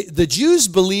the Jews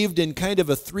believed in kind of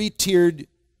a three-tiered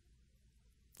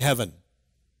heaven.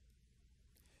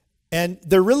 And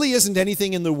there really isn't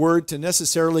anything in the Word to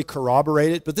necessarily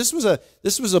corroborate it, but this was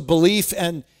a belief,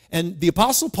 and the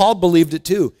Apostle Paul believed it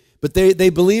too. But they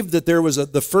believed that there was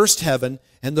the first heaven,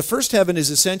 and the first heaven is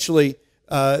essentially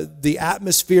the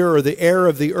atmosphere or the air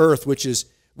of the earth, which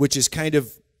is kind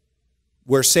of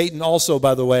where Satan also,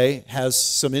 by the way, has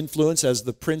some influence as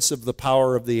the prince of the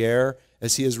power of the air,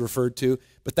 as he is referred to.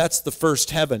 But that's the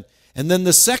first heaven. And then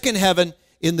the second heaven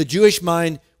in the Jewish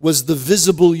mind was the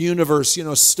visible universe,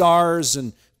 stars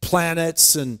and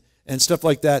planets and stuff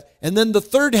like that. And then the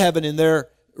third heaven in their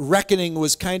reckoning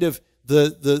was kind of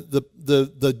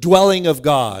the dwelling of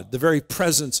God, the very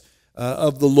presence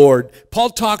of the Lord. Paul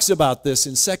talks about this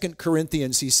in 2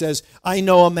 Corinthians. He says, I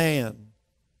know a man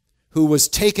who was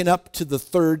taken up to the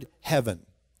third heaven.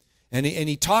 And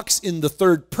he talks in the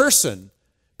third person,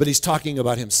 but he's talking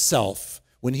about himself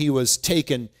when he was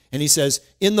taken. And he says,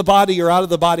 in the body or out of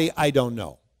the body, I don't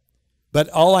know. But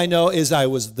all I know is I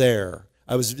was there.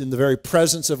 I was in the very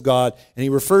presence of God. And he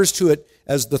refers to it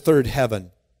as the third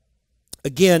heaven.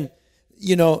 Again,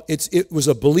 it was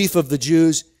a belief of the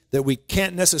Jews that we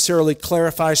can't necessarily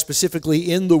clarify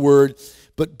specifically in the Word.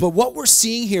 But what we're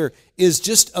seeing here is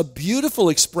just a beautiful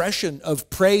expression of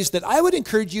praise that I would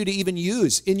encourage you to even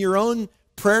use in your own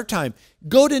prayer time.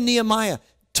 Go to Nehemiah.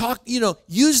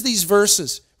 Use these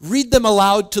verses. Read them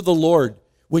aloud to the Lord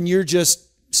when you're just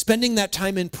spending that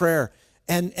time in prayer.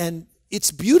 And it's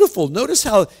beautiful. Notice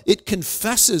how it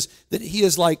confesses that he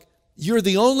is like, you're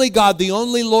the only God, the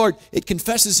only Lord. It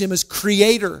confesses him as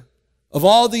creator of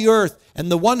all the earth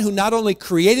and the one who not only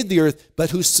created the earth, but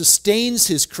who sustains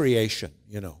his creation,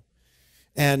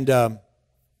 And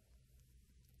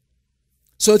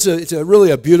so it's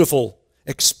really a beautiful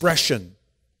expression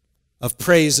of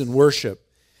praise and worship.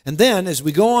 And then as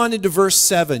we go on into verse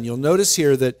 7, you'll notice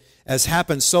here that, as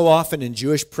happens so often in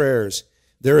Jewish prayers,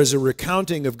 there is a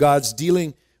recounting of God's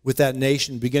dealing with that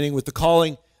nation, beginning with the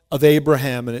calling of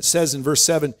Abraham. And it says in verse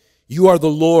 7, you are the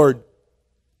Lord,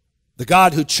 the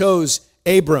God who chose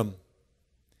Abram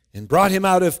and brought him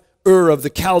out of Ur of the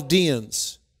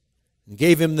Chaldeans and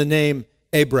gave him the name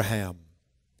Abraham.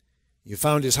 You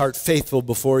found his heart faithful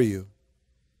before you,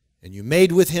 and you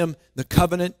made with him the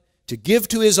covenant to give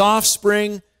to his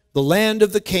offspring the land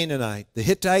of the Canaanite, the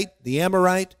Hittite, the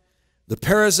Amorite, the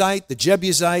Perizzite, the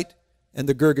Jebusite, and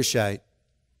the Girgashite.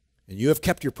 And you have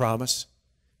kept your promise,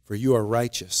 for you are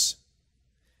righteous.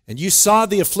 And you saw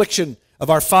the affliction of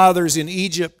our fathers in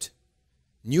Egypt,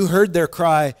 and you heard their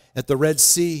cry at the Red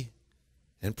Sea,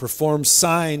 and performed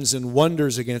signs and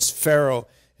wonders against Pharaoh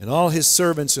and all his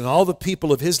servants and all the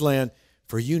people of his land,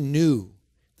 for you knew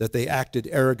that they acted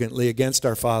arrogantly against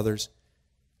our fathers.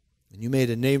 And you made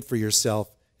a name for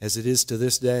yourself, as it is to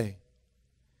this day.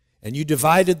 And you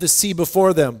divided the sea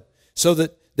before them, so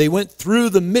that they went through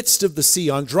the midst of the sea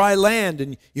on dry land,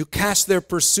 and you cast their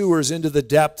pursuers into the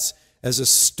depths as a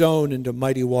stone into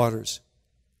mighty waters.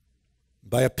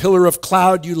 By a pillar of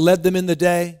cloud you led them in the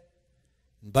day,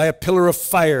 and by a pillar of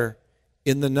fire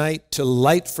in the night to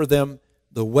light for them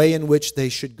the way in which they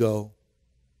should go.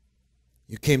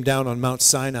 You came down on Mount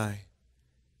Sinai,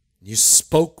 and you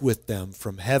spoke with them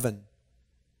from heaven,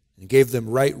 and gave them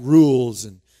right rules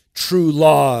and true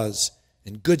laws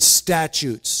and good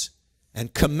statutes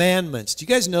and commandments. Do you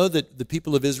guys know that the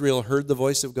people of Israel heard the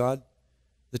voice of God?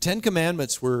 The 10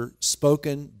 Commandments were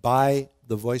spoken by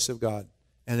the voice of God,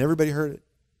 and everybody heard it.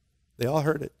 They all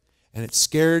heard it, and it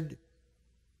scared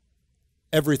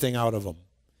everything out of them.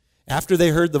 After they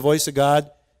heard the voice of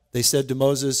God, they said to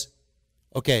Moses,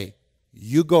 okay,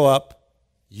 you go up,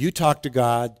 you talk to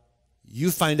God,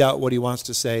 you find out what he wants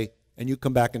to say, and you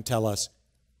come back and tell us,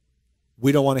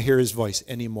 we don't want to hear his voice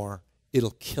anymore.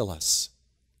 It'll kill us.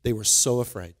 They were so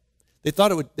afraid. They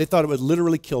thought it would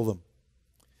literally kill them.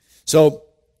 So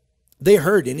they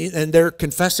heard, and they're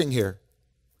confessing here.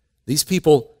 These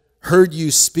people heard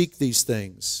you speak these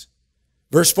things.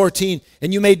 Verse 14,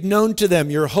 and you made known to them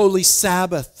your holy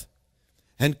Sabbath,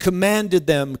 and commanded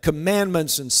them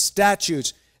commandments and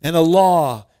statutes and a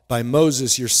law by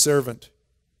Moses your servant.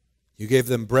 You gave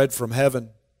them bread from heaven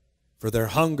for their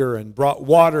hunger, and brought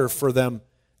water for them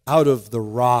out of the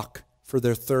rock for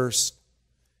their thirst.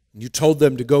 And you told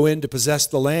them to go in to possess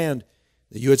the land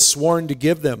that you had sworn to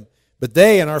give them. But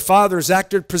they and our fathers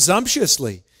acted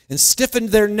presumptuously and stiffened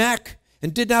their neck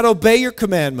and did not obey your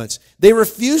commandments. They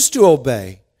refused to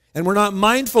obey, and were not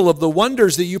mindful of the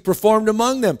wonders that you performed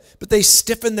among them. But they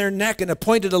stiffened their neck and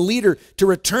appointed a leader to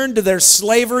return to their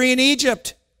slavery in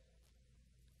Egypt.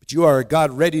 But you are a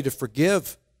God ready to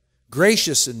forgive,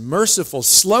 gracious and merciful,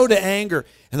 slow to anger,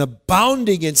 and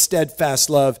abounding in steadfast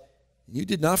love. You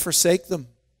did not forsake them,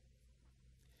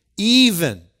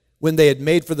 even when they had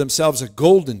made for themselves a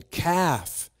golden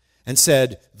calf and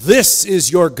said, "This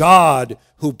is your God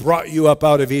who brought you up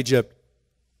out of Egypt,"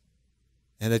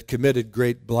 and had committed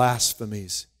great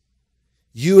blasphemies.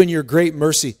 You in your great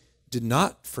mercy did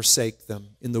not forsake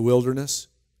them in the wilderness.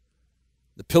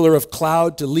 The pillar of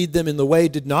cloud to lead them in the way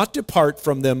did not depart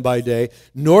from them by day,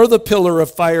 nor the pillar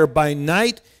of fire by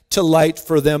night to light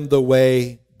for them the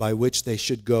way by which they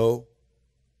should go.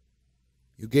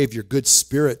 You gave your good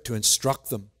spirit to instruct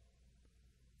them,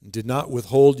 and did not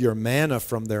withhold your manna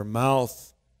from their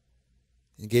mouth,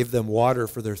 and gave them water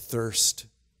for their thirst.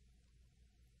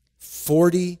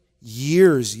 40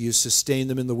 years you sustained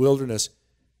them in the wilderness,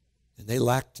 and they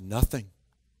lacked nothing.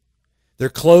 Their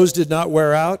clothes did not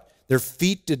wear out, their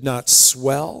feet did not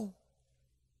swell.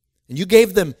 And you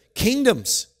gave them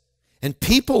kingdoms and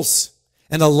peoples,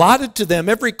 and allotted to them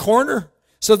every corner,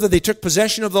 so that they took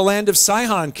possession of the land of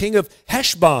Sihon, king of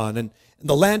Heshbon, and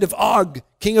the land of Og,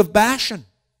 king of Bashan.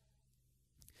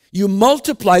 You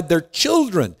multiplied their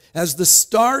children as the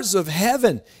stars of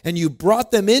heaven, and you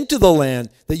brought them into the land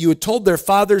that you had told their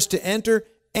fathers to enter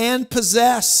and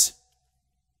possess.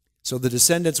 So the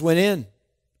descendants went in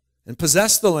and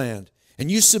possessed the land,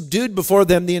 and you subdued before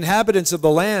them the inhabitants of the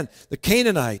land, the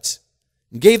Canaanites,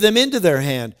 and gave them into their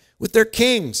hand with their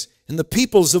kings and the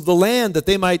peoples of the land, that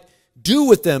they might do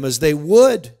with them as they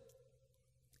would.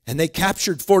 And they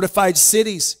captured fortified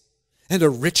cities and a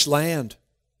rich land,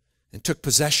 and took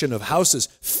possession of houses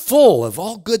full of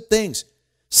all good things,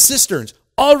 cisterns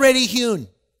already hewn,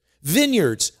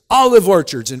 vineyards, olive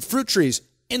orchards, and fruit trees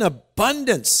in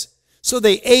abundance. So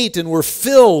they ate and were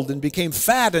filled and became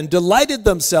fat and delighted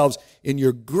themselves in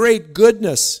your great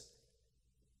goodness.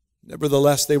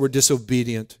 Nevertheless, they were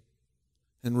disobedient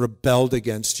and rebelled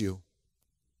against you,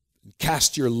 and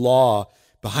cast your law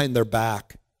behind their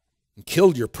back, and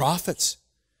killed your prophets,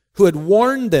 who had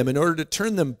warned them in order to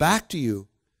turn them back to you.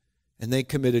 And they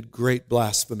committed great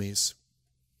blasphemies.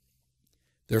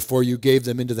 Therefore you gave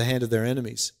them into the hand of their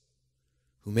enemies,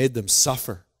 who made them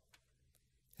suffer.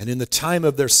 And in the time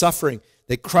of their suffering,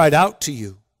 they cried out to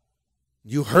you.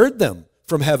 You heard them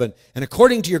from heaven, and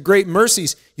according to your great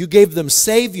mercies, you gave them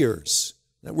saviors.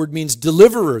 That word means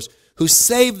deliverers, who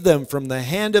saved them from the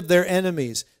hand of their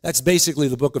enemies. That's basically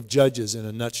the book of Judges in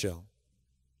a nutshell.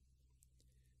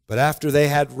 But after they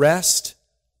had rest,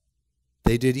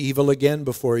 they did evil again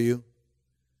before you,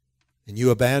 and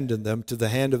you abandoned them to the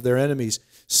hand of their enemies,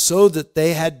 so that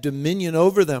they had dominion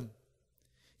over them.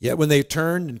 Yet when they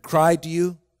turned and cried to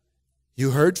you,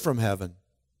 you heard from heaven.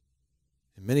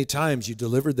 And many times you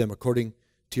delivered them according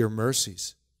to your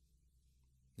mercies.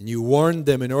 And you warned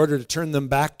them in order to turn them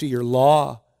back to your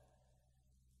law.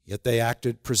 Yet they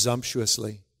acted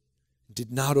presumptuously,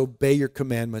 did not obey your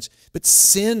commandments, but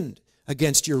sinned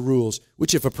against your rules,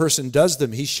 which if a person does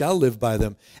them, he shall live by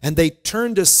them. And they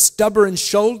turned a stubborn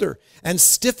shoulder and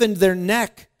stiffened their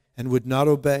neck and would not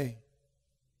obey.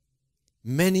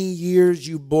 Many years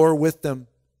you bore with them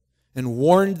and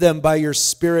warned them by your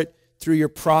Spirit through your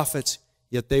prophets,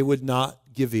 yet they would not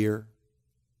give ear.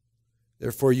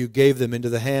 Therefore you gave them into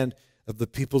the hand of the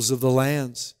peoples of the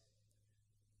lands.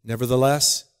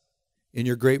 Nevertheless, in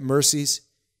your great mercies,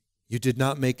 you did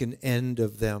not make an end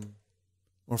of them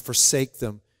or forsake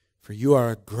them, for you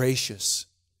are a gracious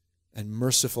and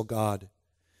merciful God.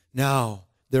 Now,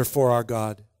 therefore, our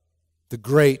God, the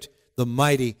great, the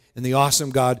mighty, and the awesome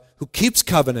God, who keeps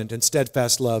covenant and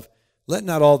steadfast love, let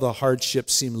not all the hardship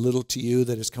seem little to you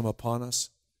that has come upon us,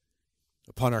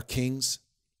 upon our kings,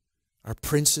 our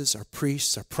princes, our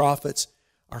priests, our prophets,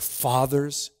 our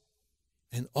fathers,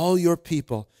 and all your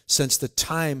people since the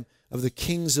time of the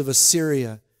kings of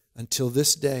Assyria until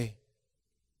this day.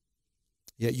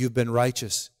 Yet you've been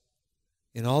righteous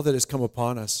in all that has come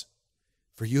upon us,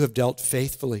 for you have dealt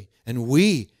faithfully, and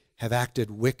we have acted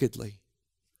wickedly.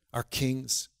 Our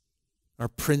kings, our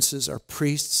princes, our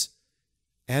priests,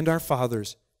 and our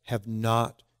fathers have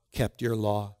not kept your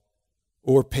law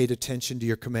or paid attention to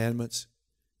your commandments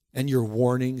and your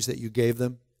warnings that you gave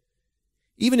them.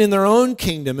 Even in their own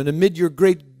kingdom and amid your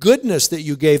great goodness that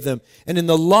you gave them, and in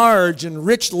the large and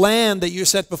rich land that you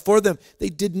set before them, they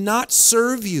did not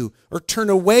serve you or turn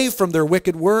away from their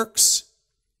wicked works.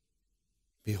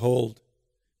 Behold,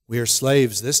 we are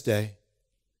slaves this day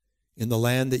in the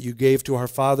land that you gave to our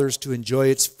fathers to enjoy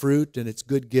its fruit and its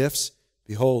good gifts.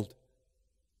 Behold,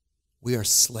 we are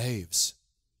slaves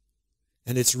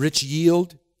and its rich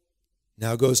yield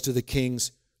now goes to the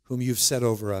kings whom you've set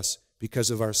over us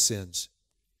because of our sins.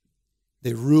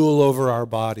 They rule over our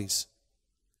bodies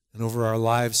and over our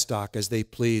livestock as they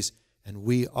please, and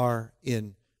we are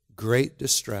in great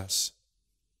distress.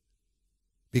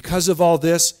 Because of all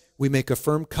this, we make a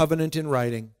firm covenant in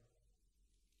writing.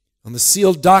 On the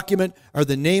sealed document are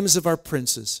the names of our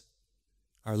princes,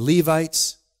 our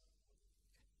Levites,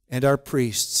 and our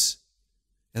priests.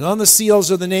 And on the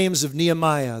seals are the names of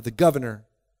Nehemiah, the governor,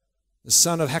 the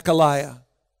son of Hekeliah,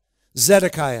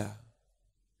 Zedekiah,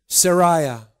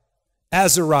 Seraiah,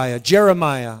 Azariah,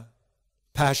 Jeremiah,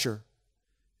 Pashur,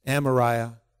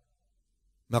 Amariah,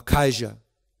 Malchijah,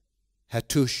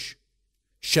 Hattush,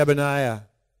 Shebaniah,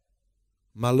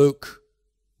 Maluk,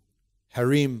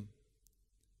 Harim,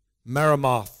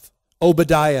 Meremoth,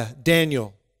 Obadiah,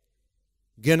 Daniel,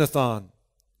 Ginnethon,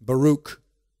 Baruch,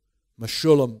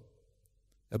 Meshullam,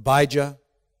 Abijah,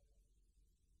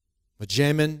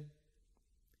 Majamin,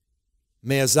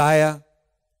 Maaziah,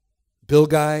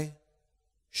 Bilgai,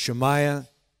 Shemaiah.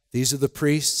 These are the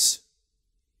priests.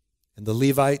 And the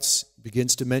Levites,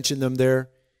 begins to mention them there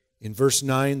in verse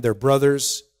 9, their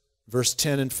brothers, verse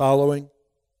 10 and following.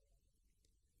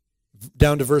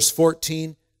 Down to verse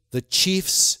 14, the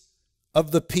chiefs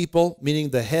of the people, meaning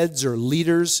the heads or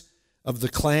leaders of the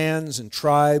clans and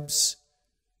tribes.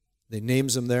 They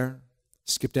names them there.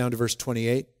 Skip down to verse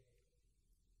 28.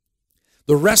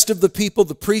 The rest of the people,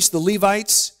 the priests, the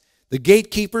Levites, the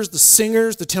gatekeepers, the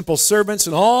singers, the temple servants,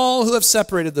 and all who have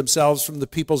separated themselves from the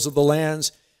peoples of the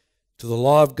lands to the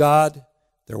law of God,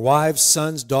 their wives,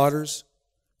 sons, daughters,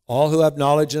 all who have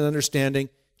knowledge and understanding,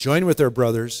 join with their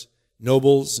brothers,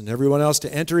 nobles, and everyone else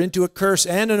to enter into a curse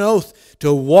and an oath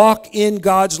to walk in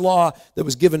God's law that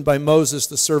was given by Moses,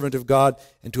 the servant of God,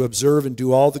 and to observe and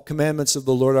do all the commandments of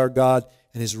the Lord our God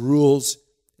and his rules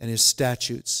and his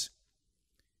statutes.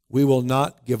 We will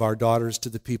not give our daughters to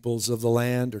the peoples of the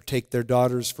land or take their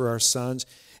daughters for our sons.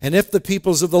 And if the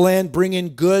peoples of the land bring in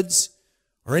goods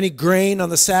or any grain on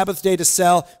the Sabbath day to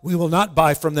sell, we will not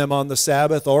buy from them on the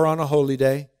Sabbath or on a holy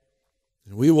day.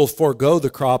 And we will forego the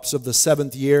crops of the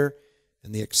seventh year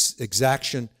and the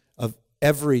exaction of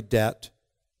every debt.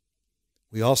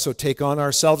 We also take on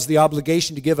ourselves the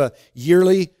obligation to give a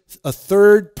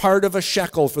third part of a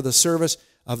shekel for the service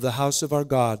of the house of our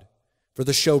God, for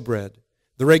the showbread,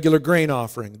 the regular grain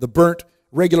offering, the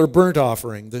regular burnt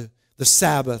offering, the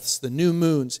Sabbaths, the new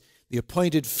moons, the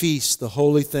appointed feasts, the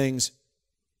holy things,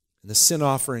 and the sin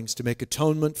offerings to make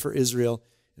atonement for Israel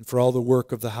and for all the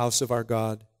work of the house of our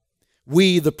God.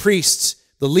 We, the priests,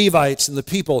 the Levites, and the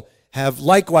people have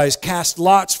likewise cast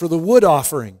lots for the wood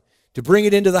offering to bring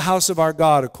it into the house of our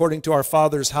God according to our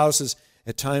fathers' houses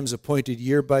at times appointed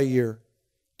year by year,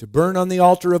 to burn on the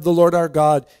altar of the Lord our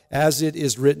God as it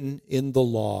is written in the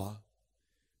law.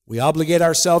 We obligate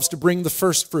ourselves to bring the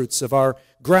first fruits of our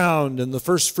ground and the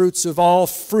first fruits of all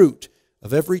fruit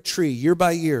of every tree year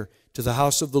by year to the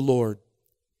house of the Lord.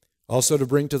 Also to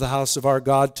bring to the house of our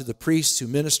God, to the priests who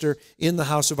minister in the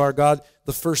house of our God,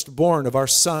 the firstborn of our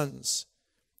sons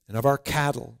and of our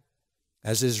cattle,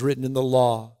 as is written in the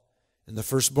law, and the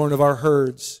firstborn of our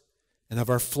herds and of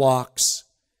our flocks,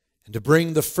 and to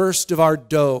bring the first of our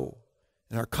dough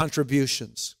and our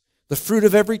contributions, the fruit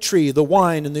of every tree, the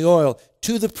wine and the oil,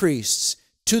 to the priests,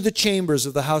 to the chambers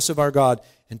of the house of our God,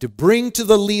 and to bring to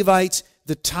the Levites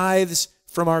the tithes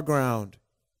from our ground.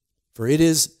 For it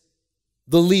is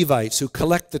the Levites who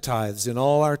collect the tithes in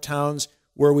all our towns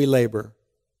where we labor.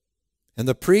 And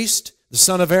the priest, the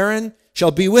son of Aaron,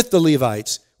 shall be with the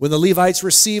Levites when the Levites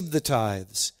receive the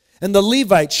tithes. And the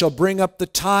Levites shall bring up the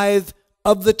tithe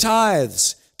of the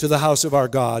tithes to the house of our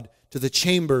God, to the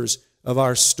chambers of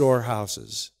our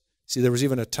storehouses. See, there was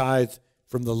even a tithe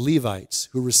from the Levites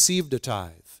who received a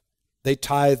tithe. They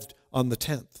tithed on the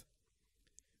 10th.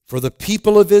 For the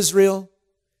people of Israel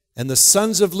and the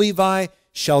sons of Levi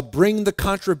shall bring the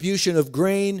contribution of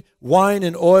grain, wine,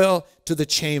 and oil to the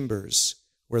chambers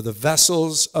where the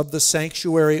vessels of the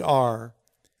sanctuary are,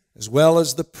 as well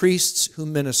as the priests who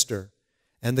minister,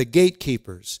 and the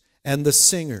gatekeepers, and the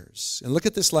singers. And look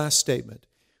at this last statement.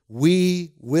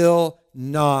 We will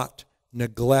not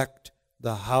neglect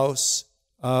the house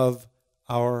of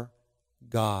our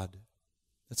God.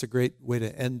 That's a great way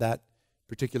to end that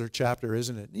particular chapter,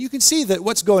 isn't it? You can see that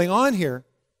what's going on here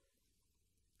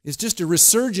is just a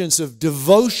resurgence of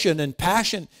devotion and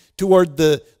passion toward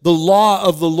the law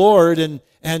of the Lord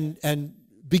and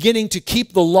beginning to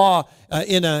keep the law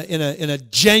in a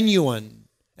genuine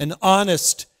and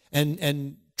honest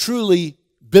and truly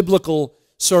biblical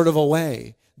sort of a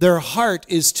way. Their heart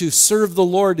is to serve the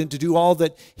Lord and to do all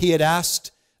that He had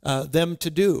asked them to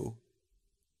do.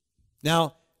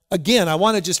 Now, again, I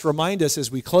want to just remind us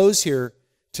as we close here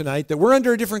tonight that we're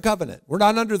under a different covenant. We're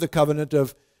not under the covenant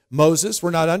of Moses.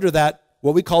 We're not under that,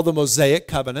 what we call the Mosaic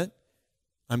covenant.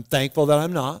 I'm thankful that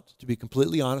I'm not, to be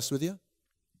completely honest with you.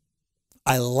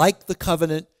 I like the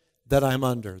covenant that I'm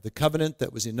under, the covenant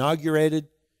that was inaugurated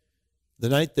the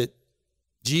night that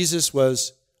Jesus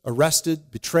was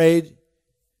arrested, betrayed,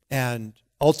 and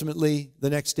ultimately the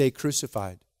next day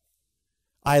crucified.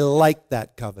 I like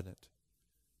that covenant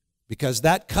because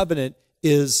that covenant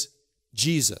is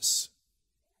Jesus.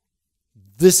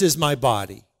 This is my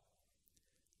body.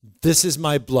 This is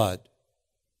my blood.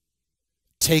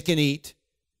 Take and eat.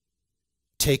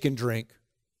 Take and drink.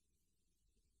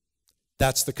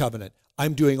 That's the covenant.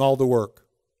 I'm doing all the work.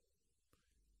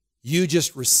 You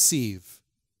just receive.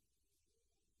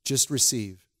 Just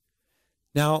receive.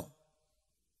 Now,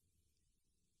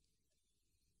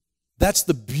 that's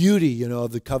the beauty,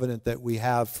 of the covenant that we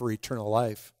have for eternal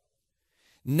life.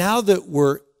 Now that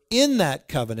we're in that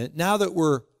covenant, now that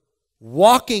we're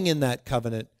walking in that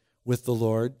covenant with the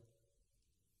Lord,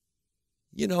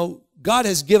 God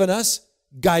has given us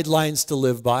guidelines to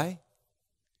live by,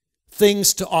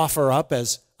 things to offer up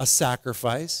as a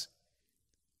sacrifice.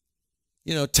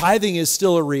 Tithing is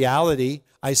still a reality,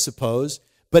 I suppose,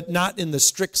 but not in the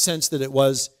strict sense that it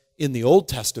was in the Old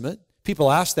Testament.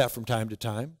 People ask that from time to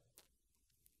time.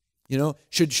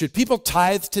 Should people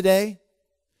tithe today?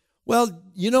 Well,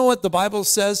 you know what the Bible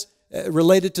says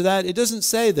related to that? It doesn't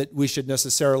say that we should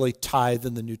necessarily tithe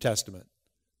in the New Testament.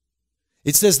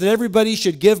 It says that everybody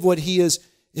should give what he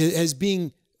is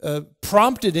being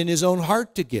prompted in his own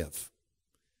heart to give,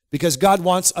 because God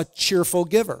wants a cheerful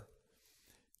giver.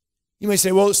 You may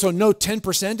say, well, so no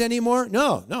 10% anymore?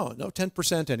 No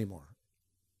 10% anymore.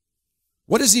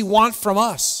 What does he want from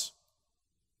us?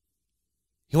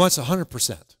 He wants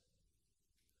 100%.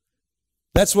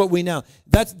 That's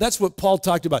what Paul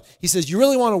talked about. He says, you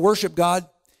really want to worship God?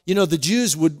 The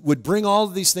Jews would bring all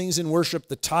of these things in worship,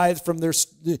 the tithe from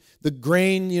the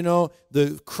grain,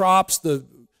 the crops, the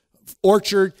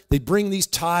orchard. They'd bring these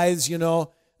tithes,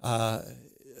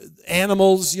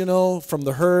 animals, from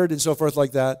the herd and so forth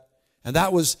like that. And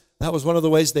that was one of the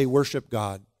ways they worship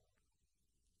God.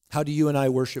 How do you and I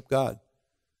worship God?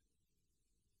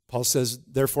 Paul says,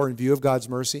 therefore, in view of God's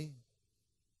mercy,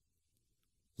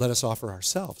 let us offer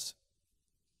ourselves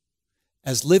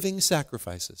as living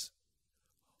sacrifices,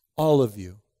 all of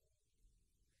you.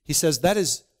 He says that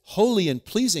is holy and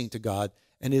pleasing to God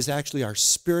and is actually our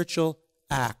spiritual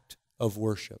act of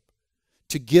worship.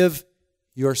 To give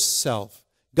yourself.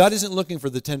 God isn't looking for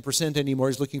the 10% anymore.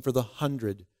 He's looking for the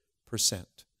 100%.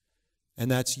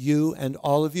 And that's you and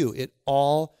all of you. It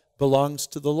all belongs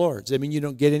to the Lord. I mean, you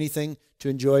don't get anything to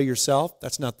enjoy yourself.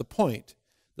 That's not the point.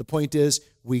 The point is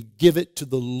we give it to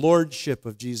the lordship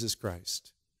of Jesus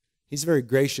Christ. He's very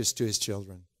gracious to his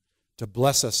children to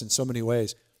bless us in so many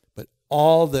ways. But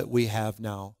all that we have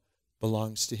now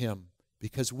belongs to him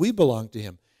because we belong to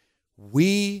him.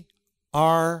 We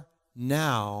are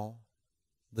now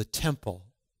the temple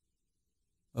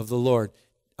of the Lord.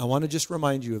 I want to just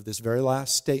remind you of this very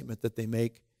last statement that they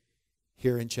make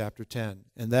here in chapter 10,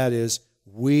 and that is,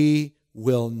 we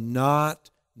will not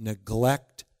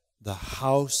neglect the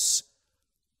house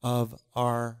of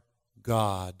our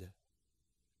God.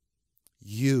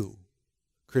 You,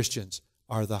 Christians,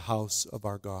 are the house of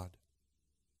our God.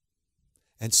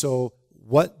 And so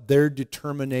what their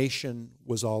determination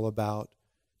was all about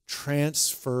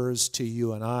transfers to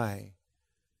you and I,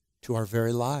 to our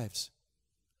very lives.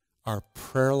 Our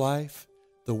prayer life,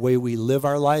 the way we live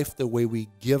our life, the way we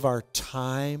give our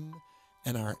time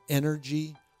and our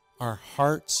energy, our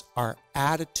hearts, our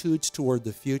attitudes toward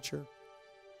the future.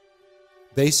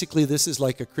 Basically, this is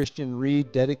like a Christian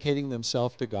rededicating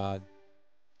themselves to God.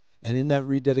 And in that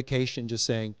rededication, just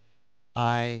saying,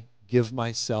 I give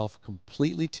myself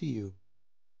completely to you.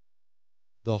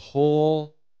 The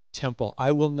whole temple.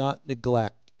 I will not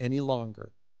neglect any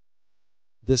longer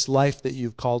this life that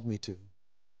you've called me to,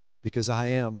 because I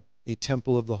am a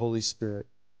temple of the Holy Spirit.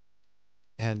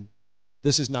 And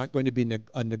this is not going to be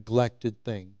a neglected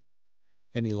thing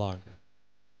any longer.